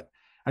 But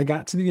I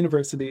got to the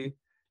university,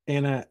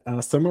 and at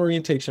summer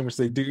orientation, which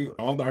they do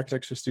all the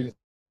architecture students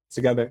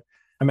together,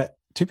 I met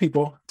two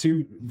people,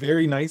 two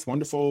very nice,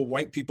 wonderful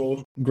white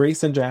people,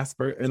 Grace and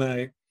Jasper,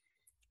 and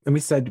we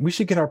said we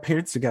should get our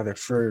parents together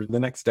for the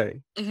next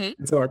day. Mm-hmm.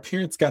 And so our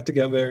parents got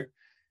together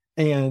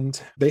and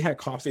they had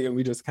coffee and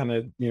we just kind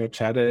of,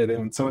 chatted and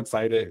I'm so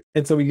excited.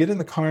 And so we get in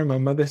the car and my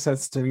mother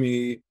says to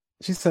me,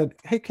 she said,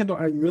 "Hey, Kendall,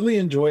 I really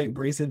enjoyed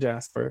Grace and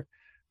Jasper,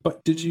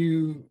 but did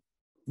you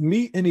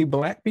meet any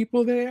Black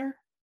people there?"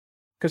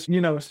 Because,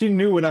 she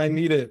knew what I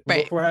needed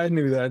Right. before I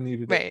knew that I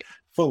needed Right. it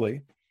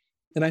fully.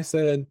 And I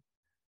said,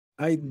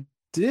 "I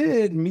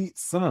did meet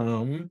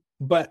some,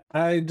 but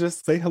I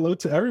just say hello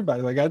to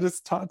everybody. Like, I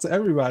just talk to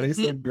everybody."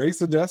 So Grace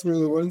and Jasper are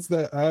the ones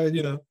that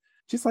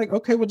she's like,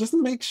 "Okay, well, just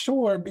make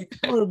sure,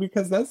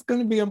 because that's going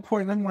to be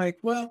important." I'm like,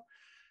 well,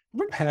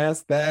 we're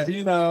past that,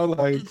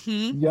 like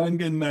young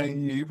and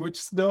naive,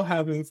 which still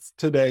happens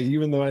today,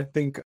 even though I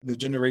think the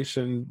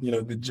generation,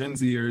 the Gen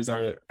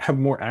Zers have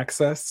more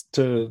access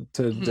to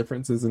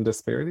differences and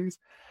disparities.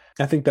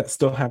 I think that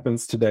still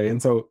happens today.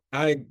 And so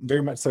I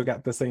very much so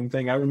got the same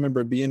thing. I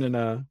remember being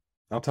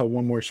I'll tell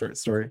one more short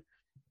story.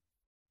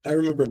 I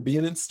remember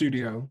being in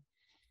studio.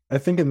 I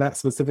think in that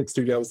specific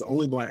studio, I was the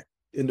only Black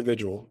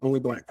individual, only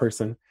Black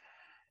person.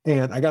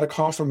 And I got a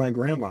call from my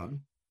grandma.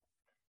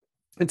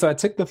 And so I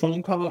took the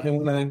phone call, and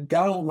when I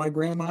got on with my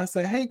grandma, I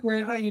said, "Hey,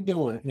 Gran, how you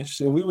doing?"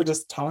 And we were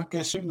just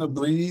talking, shooting the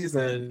breeze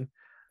and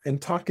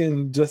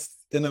talking just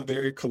in a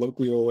very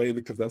colloquial way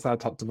because that's how I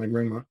talk to my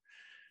grandma.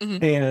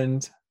 Mm-hmm.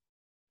 And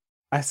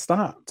I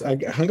stopped. I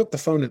hung up the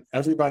phone and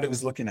everybody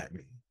was looking at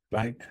me,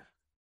 like,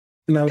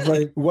 and I was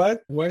like,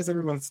 "What? Why is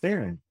everyone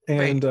staring?"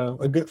 And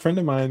a good friend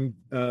of mine,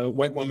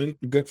 white woman,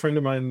 a good friend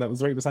of mine that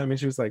was right beside me,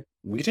 she was like,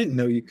 "We didn't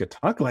know you could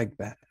talk like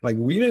that. Like,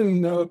 we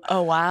didn't know."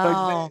 Oh,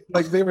 wow.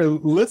 Like they were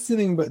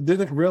listening, but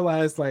didn't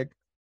realize like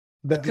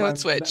that code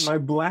switch. my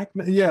Black,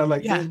 they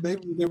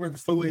weren't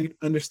fully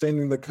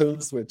understanding the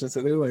code switch. And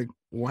so they were like,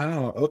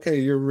 "Wow, okay,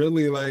 you're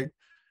really like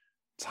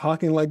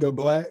talking like a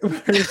Black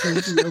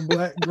person to your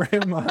Black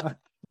grandma."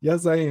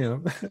 Yes, I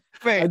am. I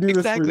Right, do this for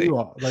exactly. you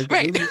all. Like,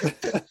 Right. this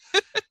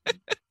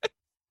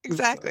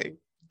Exactly.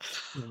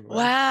 anyway.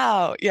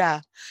 Wow.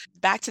 Yeah.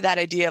 Back to that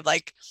idea of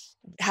like,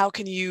 how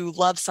can you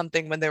love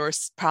something when there were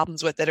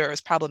problems with it or it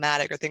was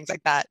problematic or things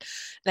like that?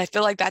 And I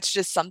feel like that's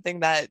just something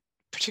that,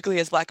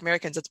 particularly as Black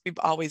Americans, we've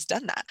always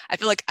done that. I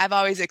feel like I've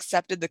always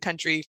accepted the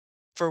country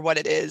for what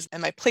it is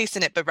and my place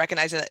in it, but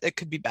recognizing that it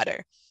could be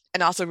better.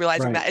 And also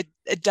realizing Right. that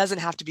it doesn't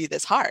have to be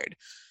this hard,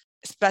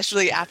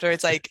 especially after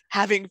it's like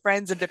having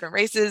friends of different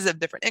races, of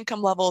different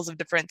income levels, of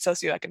different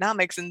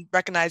socioeconomics, and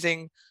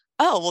recognizing,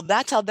 oh, well,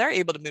 that's how they're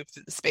able to move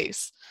through the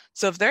space.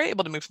 So if they're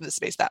able to move from the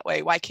space that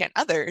way, why can't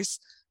others?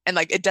 And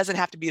like, it doesn't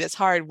have to be this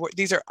hard.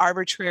 These are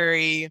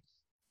arbitrary,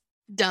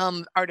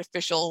 dumb,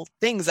 artificial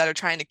things that are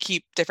trying to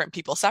keep different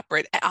people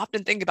separate. I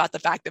often think about the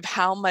fact of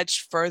how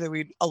much further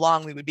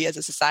along we would be as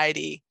a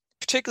society,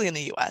 particularly in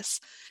the US,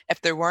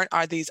 if there weren't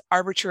are these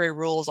arbitrary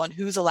rules on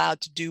who's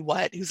allowed to do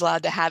what, who's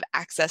allowed to have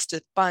access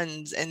to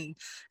funds and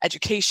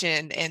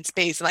education and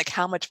space, and like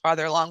how much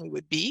farther along we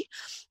would be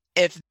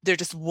if there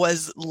just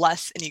was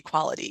less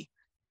inequality.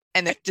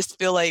 And I just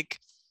feel like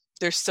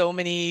there's so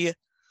many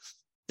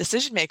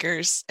decision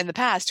makers in the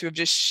past who have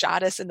just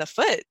shot us in the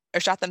foot or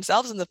shot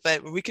themselves in the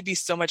foot where we could be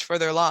so much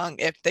further along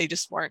if they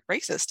just weren't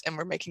racist and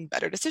were making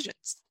better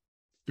decisions.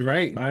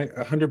 Right. I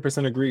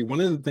 100% agree.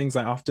 One of the things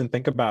I often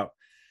think about,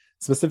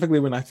 specifically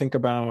when I think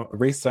about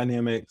race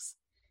dynamics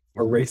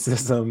or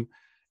racism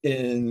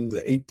in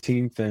the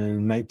 18th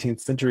and 19th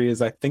century,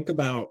 is I think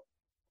about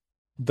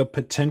the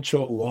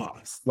potential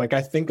loss. Like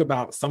I think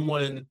about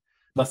someone,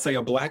 let's say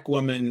a Black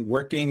woman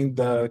working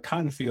the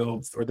cotton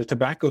fields or the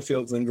tobacco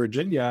fields in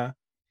Virginia,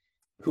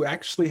 who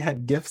actually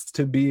had gifts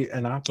to be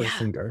an opera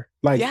singer.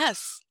 Like,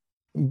 yes,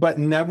 but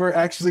never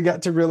actually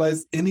got to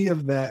realize any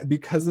of that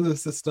because of the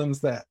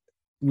systems that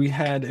we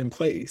had in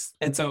place.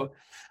 And so,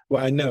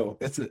 well, I know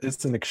it's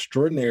an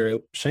extraordinary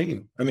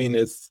shame. I mean,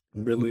 it's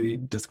really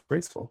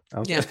disgraceful.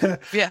 Yeah.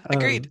 Yeah.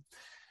 Agreed.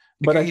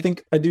 But I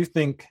do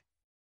think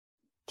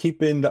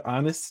keeping the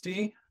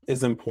honesty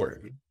is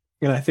important.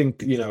 And I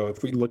think,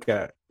 if we look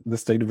at the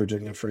state of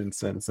Virginia, for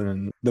instance,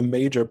 and the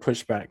major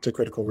pushback to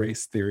critical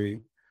race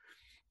theory,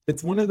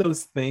 it's one of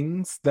those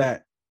things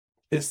that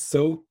is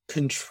so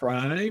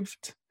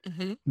contrived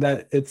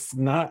that it's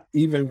not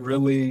even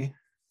really,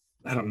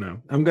 I don't know.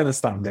 I'm going to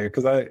stop there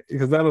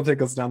because that'll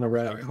take us down the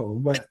rabbit hole.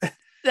 But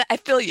I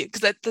feel you,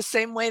 because the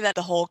same way that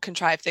the whole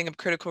contrived thing of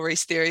critical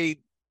race theory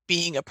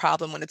being a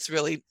problem when it's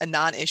really a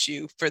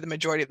non-issue for the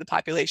majority of the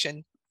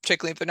population,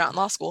 particularly if they're not in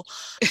law school,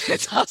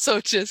 it's also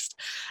just,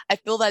 I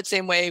feel that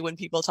same way when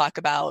people talk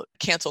about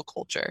cancel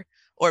culture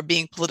or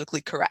being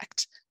politically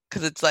correct,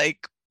 because it's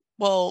like,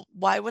 well,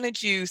 why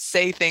wouldn't you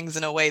say things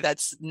in a way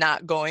that's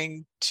not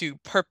going to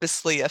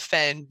purposely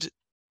offend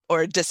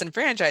or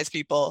disenfranchise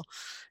people?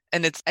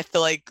 And I feel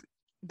like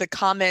the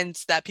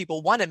comments that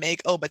people want to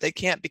make, oh, but they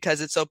can't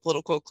because it's so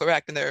political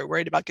correct and they're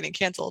worried about getting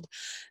canceled,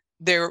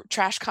 they're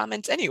trash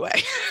comments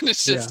anyway.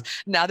 It's just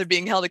now they're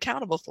being held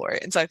accountable for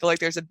it. And so I feel like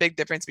there's a big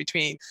difference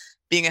between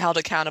being held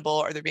accountable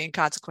or there being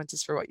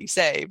consequences for what you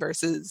say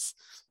versus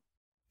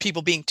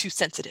people being too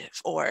sensitive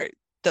or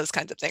those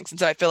kinds of things. And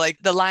so I feel like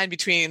the line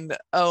between,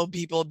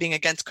 people being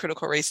against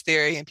critical race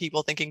theory and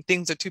people thinking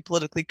things are too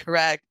politically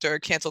correct or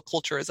cancel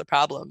culture is a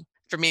problem,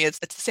 for me, it's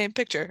the same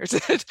picture.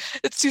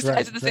 It's two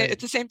sides of the same.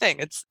 It's the same thing.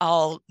 It's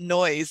all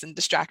noise and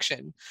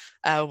distraction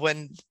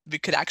when we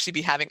could actually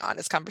be having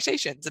honest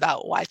conversations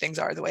about why things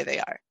are the way they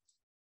are.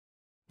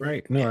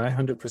 Right. No, I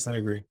 100%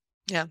 agree.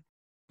 Yeah.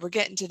 We're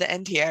getting to the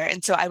end here.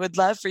 And so I would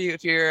love for you,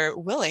 if you're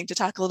willing, to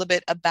talk a little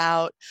bit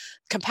about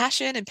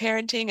compassion and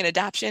parenting and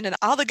adoption and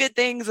all the good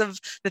things of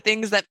the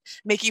things that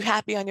make you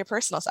happy on your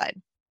personal side.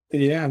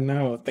 Yeah,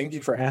 no, thank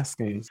you for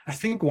asking. I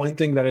think one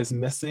thing that is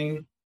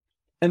missing,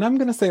 and I'm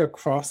going to say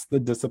across the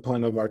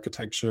discipline of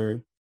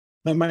architecture,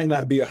 that might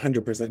not be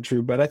 100%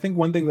 true, but I think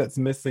one thing that's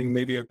missing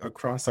maybe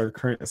across our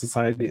current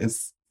society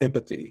is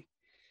empathy.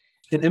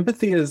 And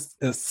empathy is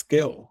a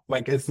skill.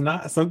 Like it's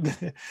not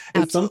something,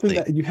 it's something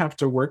that you have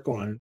to work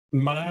on.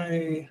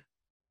 My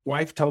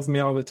wife tells me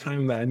all the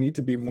time that I need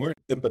to be more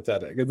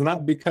empathetic. It's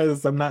not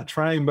because I'm not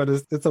trying, but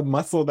it's a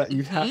muscle that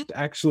you have to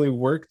actually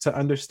work to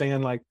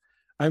understand. Like,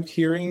 I'm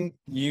hearing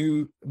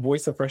you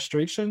voice a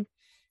frustration.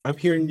 I'm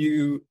hearing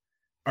you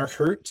are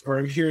hurt, or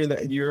I'm hearing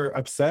that you're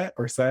upset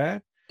or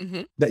sad,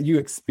 that you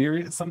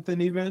experience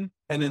something even.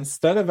 And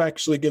instead of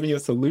actually giving you a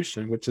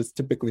solution, which is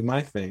typically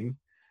my thing,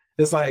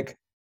 it's like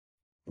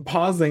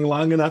pausing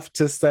long enough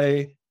to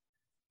say,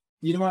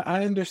 you know what,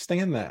 I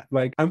understand that.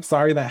 Like, I'm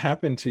sorry that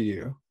happened to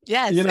you.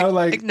 Yes.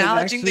 Like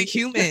acknowledging the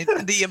human,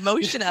 the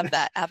emotion of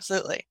that.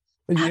 Absolutely.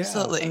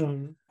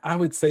 Absolutely. I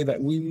would say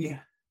that we,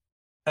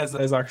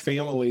 as our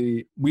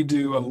family, we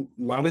do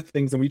a lot of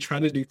things, and we try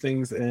to do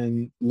things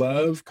in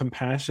love,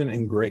 compassion,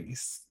 and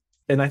grace.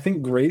 And I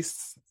think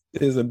grace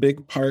is a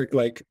big part.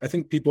 Like, I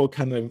think people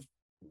kind of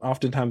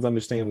oftentimes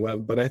understand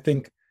love, but I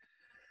think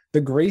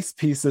the grace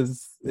piece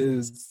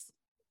is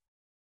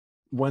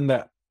one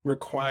that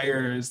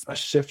requires a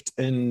shift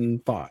in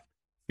thought,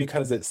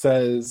 because it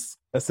says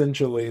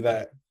essentially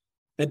that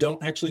I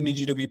don't actually need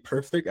you to be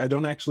perfect. I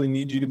don't actually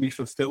need you to be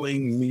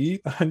fulfilling me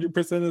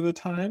 100% of the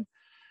time.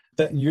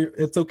 That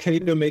it's okay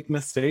to make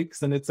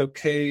mistakes, and it's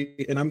okay,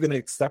 and I'm going to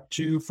accept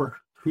you for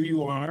who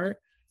you are.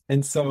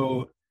 And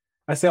so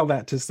I say all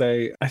that to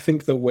say, I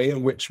think the way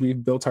in which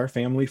we've built our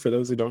family, for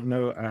those who don't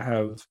know,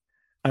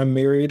 I'm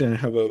married and I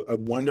have a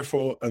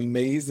wonderful,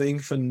 amazing,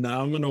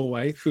 phenomenal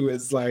wife who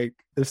is like,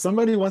 if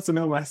somebody wants to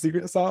know my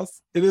secret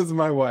sauce, it is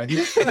my wife.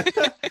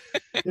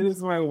 It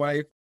is my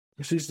wife.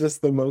 She's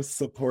just the most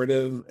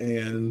supportive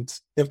and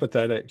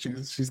empathetic.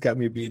 She's got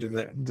me beat in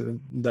that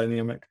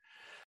dynamic.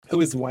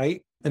 Who is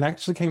white and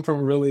actually came from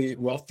a really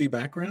wealthy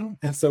background.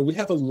 And so we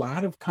have a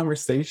lot of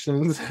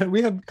conversations.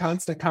 We have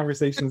constant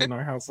conversations in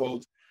our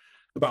household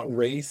about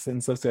race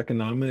and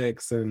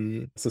socioeconomics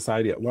and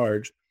society at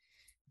large.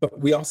 But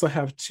we also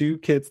have 2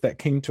 kids that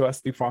came to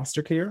us through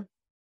foster care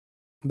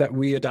that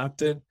we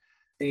adopted.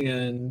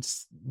 And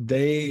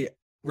they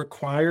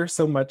require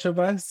so much of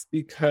us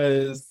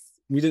because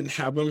we didn't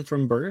have them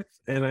from birth.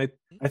 And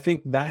I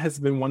think that has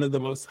been one of the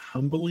most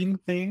humbling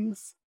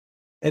things.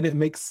 And it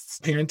makes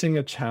parenting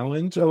a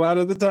challenge a lot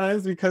of the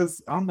times,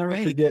 because I'll never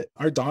forget,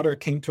 our daughter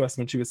came to us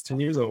when she was 10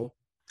 years old.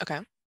 Okay.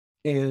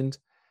 And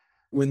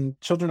when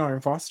children are in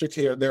foster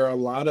care, there are a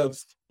lot of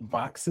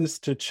boxes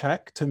to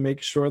check to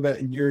make sure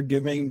that you're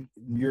giving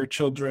your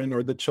children,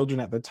 or the children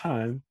at the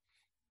time,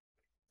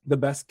 the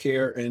best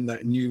care, and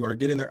that you are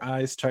getting their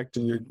eyes checked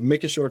and you're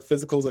making sure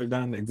physicals are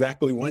done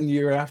exactly 1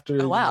 year after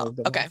the last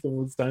one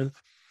was done.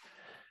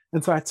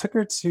 And so I took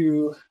her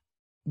to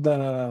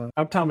the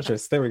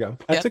optometrist. There we go.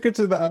 I took her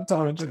to the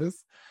optometrist,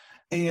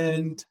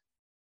 and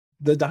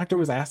the doctor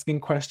was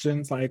asking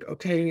questions like,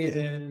 okay,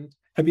 and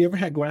have you ever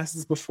had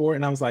glasses before?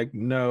 And I was like,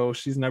 no,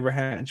 she's never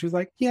had. And she was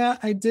like, yeah,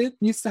 I did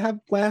used to have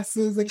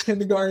glasses in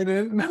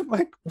kindergarten. And I'm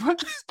like,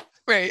 what?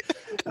 Right.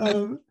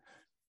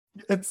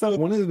 And so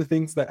one of the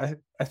things that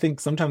I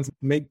think sometimes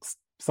makes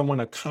someone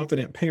a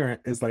confident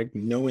parent is like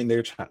knowing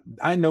their child.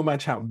 I know my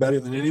child better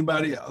than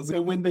anybody else.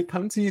 And when they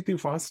come to you through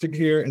foster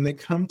care and they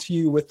come to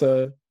you with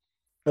a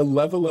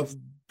level of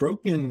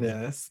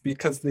brokenness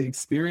because the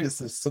experience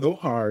is so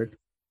hard,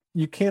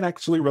 you can't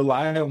actually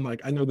rely on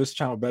like, I know this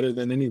child better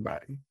than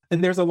anybody.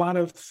 And there's a lot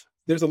of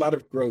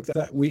growth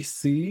that we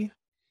see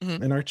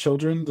in our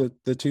children,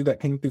 the 2 that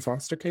came through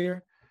foster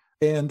care.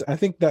 And I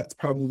think that's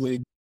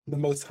probably the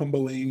most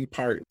humbling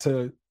part,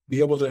 to be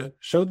able to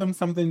show them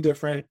something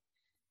different,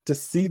 to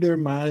see their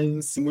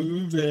minds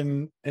move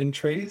and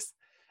trace,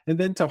 and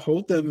then to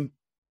hold them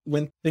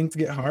when things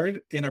get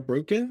hard and are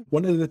broken.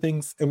 One of the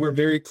things, and we're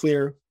very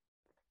clear,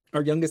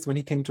 our youngest, when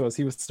he came to us,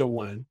 he was still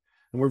 1.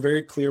 And we're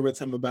very clear with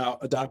him about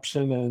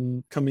adoption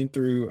and coming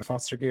through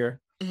foster care.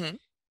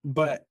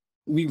 But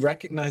we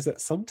recognize that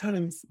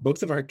sometimes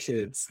both of our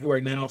kids, who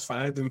are now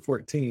 5 and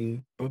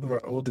 14, both of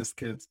our oldest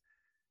kids,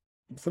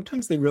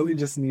 sometimes they really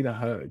just need a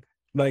hug.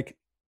 Like,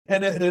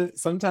 and it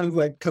sometimes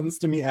like comes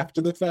to me after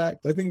the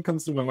fact. I think it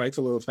comes to my wife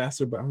a little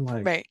faster, but I'm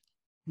like,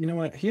 you know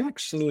what? He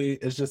actually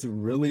is just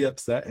really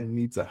upset and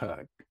needs a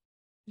hug.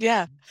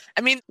 Yeah.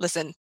 I mean,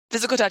 listen,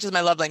 physical touch is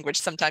my love language.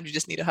 Sometimes you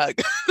just need a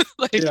hug.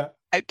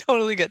 I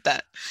totally get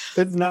that.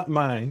 It's not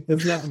mine.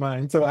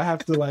 So I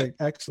have to like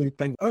actually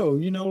think, oh,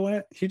 you know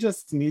what? He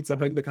just needs a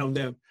hug to calm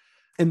down.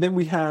 And then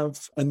we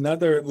have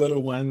another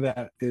little one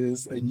that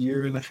is a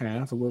year and a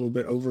half, a little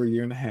bit over a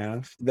year and a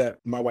half, that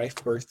my wife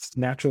birthed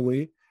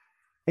naturally.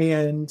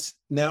 And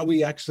now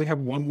we actually have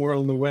 1 more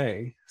on the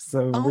way.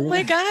 So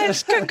my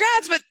gosh,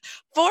 congrats, but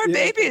 4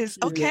 babies.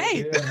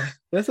 Okay. Yeah.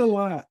 That's a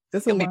lot.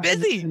 It's a lot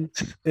busy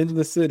in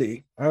the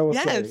city, I will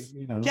say.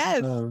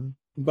 Yes.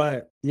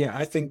 But yeah,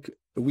 I think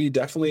we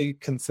definitely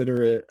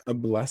consider it a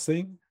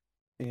blessing.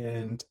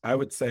 And I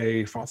would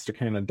say foster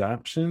care and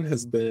adoption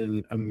has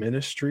been a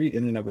ministry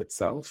in and of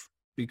itself,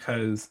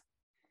 because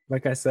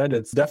like I said,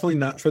 it's definitely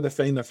not for the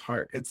faint of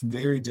heart. It's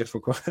very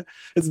difficult.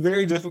 It's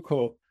very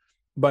difficult,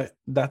 but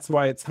that's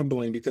why it's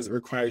humbling, because it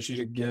requires you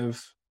to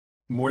give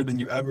more than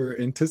you ever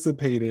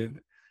anticipated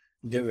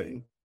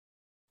giving.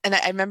 And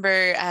I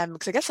remember,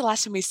 because I guess the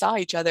last time we saw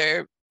each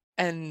other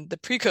and the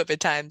pre-COVID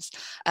times,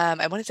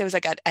 I want to say it was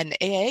like at an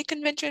AA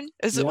convention.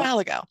 It was a while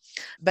ago.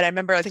 But I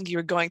remember, I think you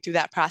were going through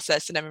that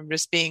process, and I remember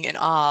just being in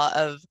awe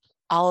of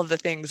all of the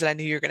things that I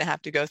knew you were going to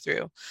have to go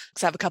through.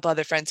 Because I have a couple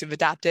other friends who've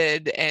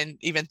adopted and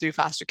even through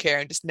foster care,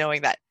 and just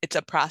knowing that it's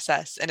a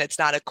process and it's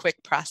not a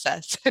quick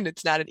process and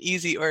it's not an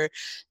easy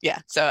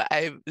so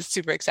I was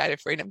super excited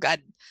for you. And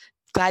I'm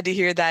glad to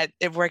hear that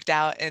it worked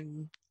out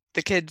and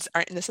the kids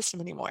aren't in the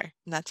system anymore.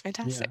 And that's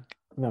fantastic.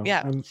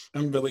 I'm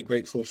really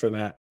grateful for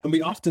that. And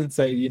we often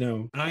say,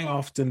 I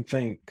often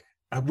think,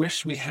 I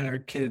wish we had our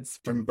kids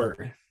from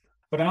birth.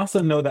 But I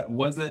also know that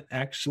wasn't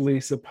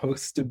actually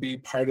supposed to be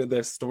part of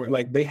their story.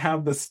 Like, they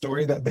have the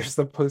story that they're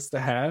supposed to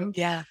have.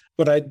 Yeah.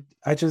 But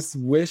I just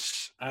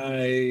wish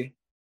I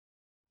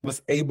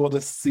was able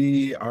to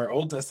see our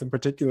oldest in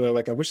particular.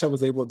 Like, I wish I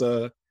was able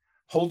to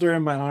hold her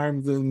in my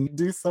arms and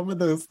do some of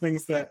those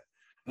things that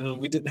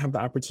we didn't have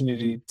the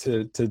opportunity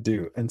to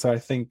do. And so I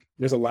think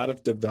there's a lot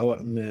of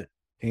development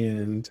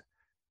and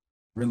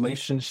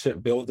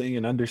relationship building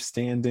and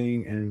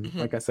understanding, and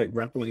like I said,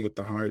 grappling with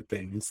the hard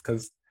things,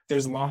 because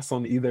there's loss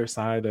on either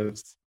side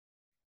of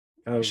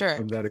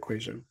that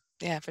equation.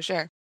 Yeah, for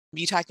sure.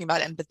 You talking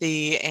about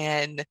empathy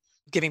and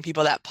giving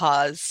people that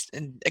pause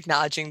and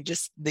acknowledging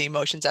just the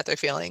emotions that they're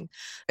feeling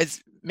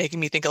is making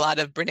me think a lot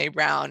of Brené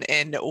Brown.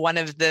 And one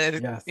of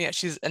the,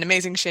 she's an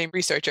amazing shame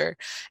researcher,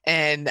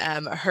 and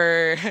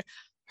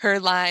her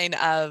line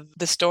of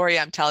the story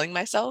I'm telling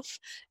myself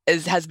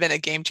has been a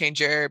game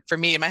changer for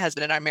me and my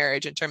husband in our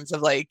marriage, in terms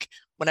of like,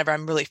 whenever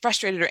I'm really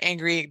frustrated or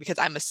angry because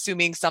I'm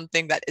assuming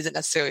something that isn't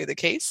necessarily the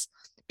case,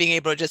 being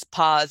able to just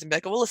pause and be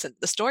like, well, listen,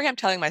 the story I'm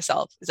telling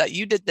myself is that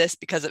you did this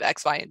because of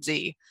X, Y, and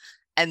Z,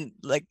 and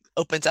like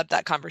opens up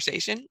that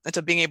conversation. And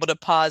so being able to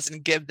pause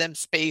and give them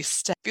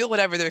space to feel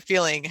whatever they're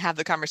feeling, have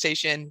the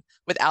conversation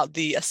without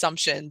the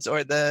assumptions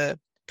or the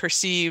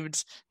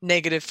perceived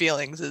negative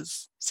feelings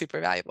is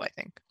super valuable, I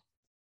think.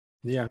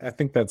 Yeah, I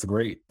think that's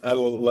great. I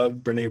love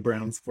Brené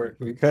Brown's work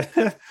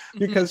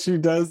because she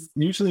does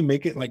usually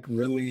make it like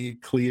really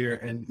clear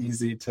and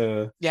easy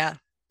to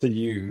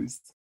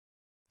use.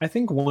 I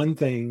think one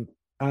thing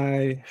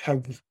I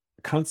have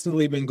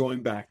constantly been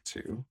going back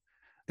to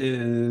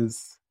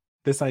is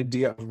this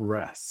idea of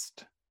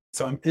rest.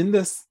 So I'm in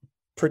this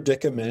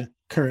predicament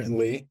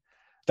currently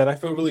that I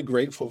feel really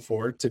grateful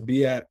for, to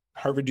be at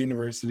Harvard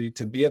University,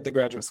 to be at the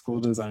Graduate School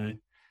of Design,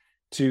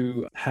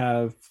 to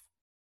have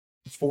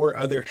 4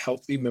 other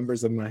healthy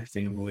members of my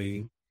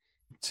family,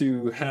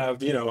 to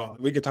have,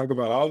 we could talk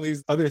about all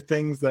these other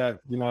things that,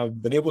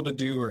 I've been able to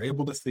do or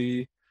able to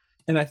see.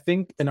 And I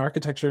think in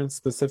architecture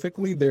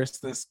specifically, there's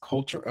this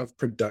culture of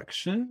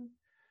production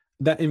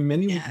that in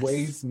many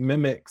ways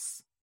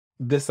mimics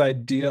this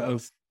idea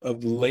of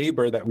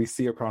labor that we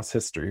see across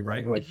history,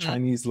 right? Like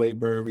Chinese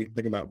labor, we can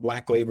think about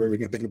Black labor, we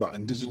can think about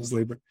Indigenous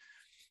labor.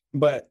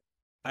 But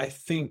I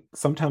think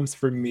sometimes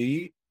for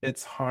me,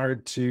 it's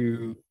hard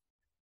to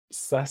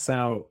suss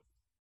out,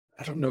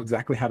 I don't know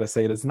exactly how to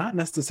say it. It's not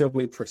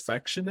necessarily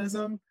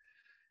perfectionism.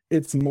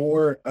 It's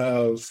more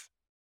of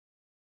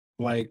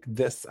like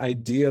this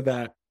idea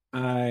that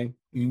I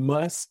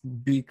must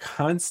be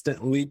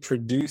constantly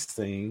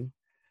producing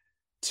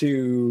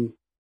to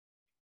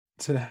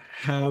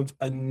have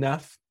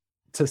enough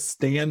to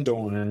stand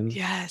on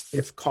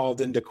if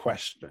called into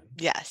question.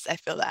 Yes, I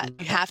feel that.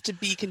 You have to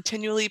be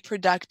continually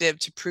productive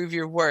to prove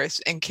your worth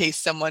in case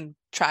someone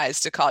tries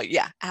to call you.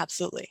 Yeah,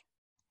 absolutely.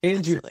 And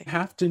absolutely. You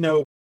have to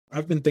know,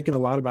 I've been thinking a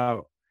lot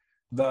about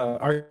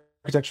the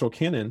architectural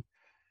canon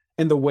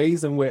and the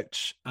ways in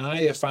which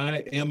if I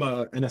am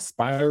an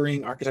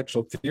aspiring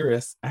architectural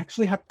theorist, I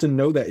actually have to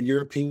know that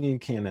European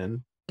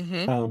canon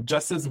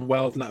just as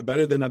well, if not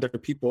better than other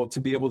people,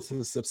 to be able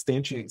to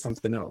substantiate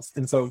something else.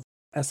 And so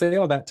I say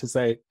all that to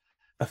say,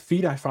 a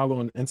feed I follow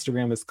on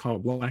Instagram is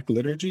called Black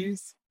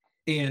Liturgies.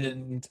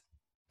 And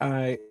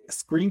I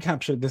screen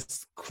captured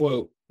this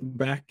quote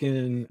back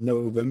in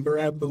November,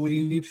 I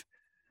believe,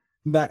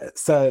 that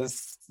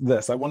says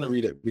this. I want to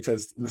read it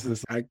because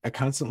I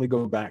constantly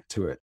go back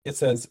to it. It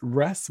says,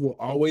 "Rest will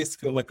always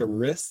feel like a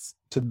risk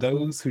to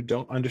those who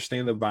don't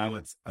understand the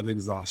violence of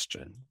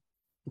exhaustion.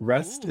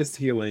 Rest is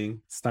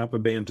healing. Stop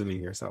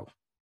abandoning yourself."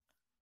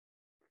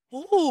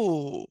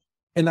 Ooh.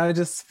 And I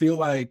just feel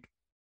like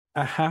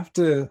I have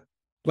to,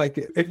 like,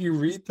 if you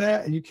read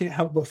that, you can't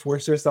help but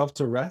force yourself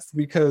to rest,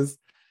 because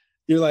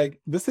you're like,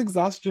 this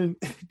exhaustion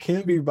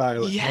can be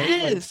violent.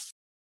 Yes.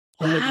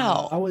 Right? Like,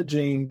 wow.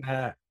 Acknowledging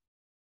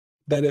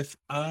that if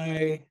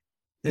I,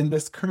 in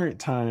this current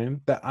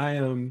time, that I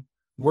am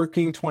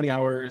working 20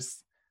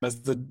 hours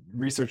as the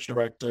research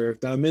director,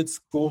 that I'm in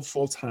school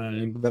full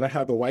time, that I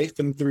have a wife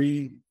and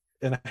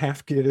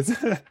 3.5 kids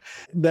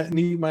that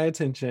need my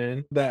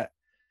attention, that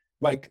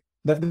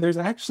there's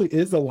actually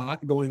is a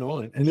lot going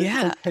on. And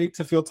it's okay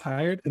to feel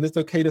tired. And it's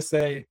okay to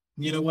say,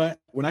 you know what?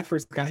 When I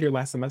first got here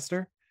last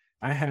semester,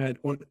 I had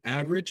on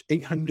average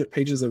 800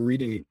 pages of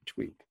reading each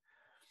week.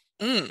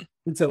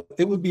 And so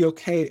it would be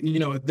okay.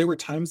 There were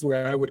times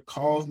where I would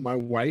call my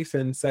wife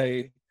and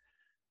say,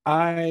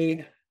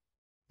 I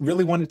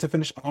really wanted to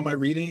finish all my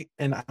reading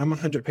and I'm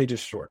 100 pages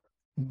short,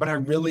 but I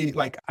really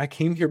I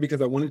came here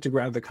because I wanted to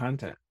grab the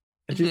content.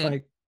 And she's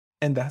like,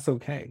 and that's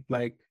okay.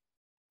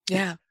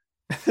 Yeah.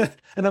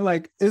 And I'm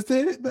like, is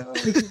it? And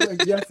she's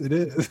like, yes, it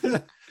is.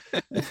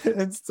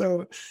 And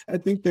so I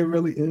think there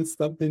really is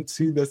something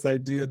to this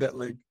idea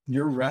that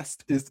your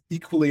rest is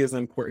equally as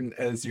important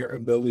as your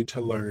ability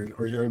to learn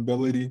or your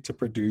ability to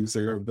produce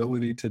or your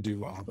ability to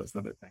do all those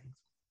other things.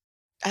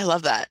 I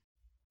love that.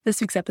 This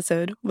week's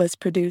episode was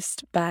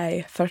produced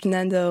by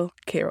Fernando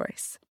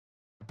Queiroz.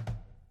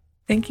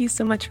 Thank you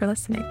so much for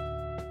listening.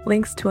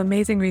 Links to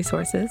amazing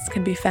resources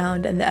can be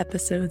found in the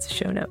episode's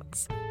show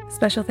notes.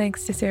 Special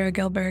thanks to Sarah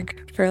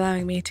Gilberg for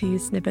allowing me to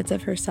use snippets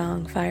of her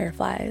song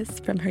Fireflies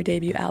from her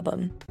debut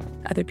album,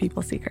 Other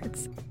People's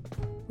Secrets,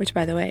 which,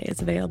 by the way,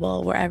 is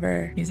available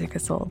wherever music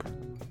is sold.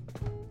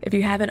 If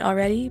you haven't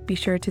already, be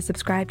sure to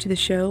subscribe to the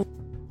show.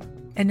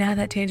 And now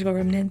that Tangible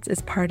Remnants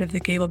is part of the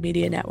Gable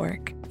Media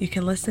Network, you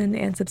can listen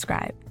and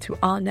subscribe to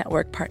all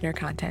network partner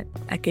content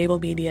at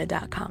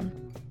gablemedia.com.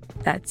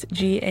 That's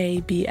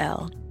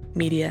GABL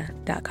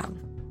media.com.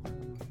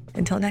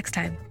 Until next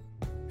time,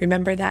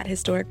 remember that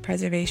historic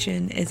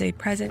preservation is a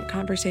present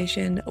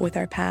conversation with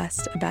our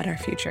past about our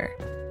future.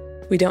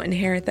 We don't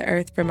inherit the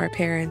earth from our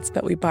parents,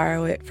 but we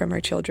borrow it from our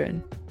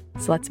children.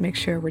 So let's make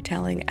sure we're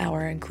telling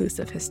our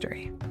inclusive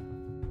history.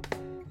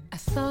 I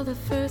saw the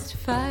first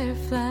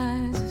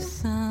fireflies of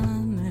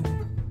summer,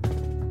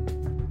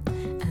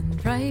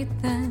 and right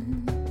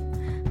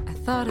then I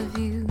thought of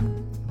you.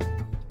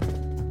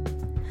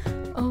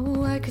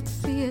 Oh, I could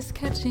see us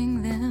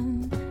catching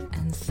them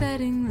and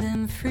setting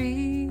them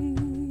free.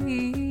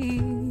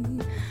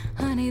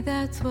 Honey,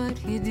 that's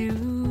what you do.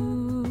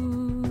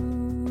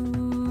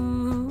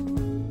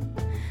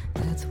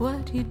 That's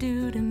what you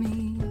do to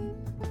me.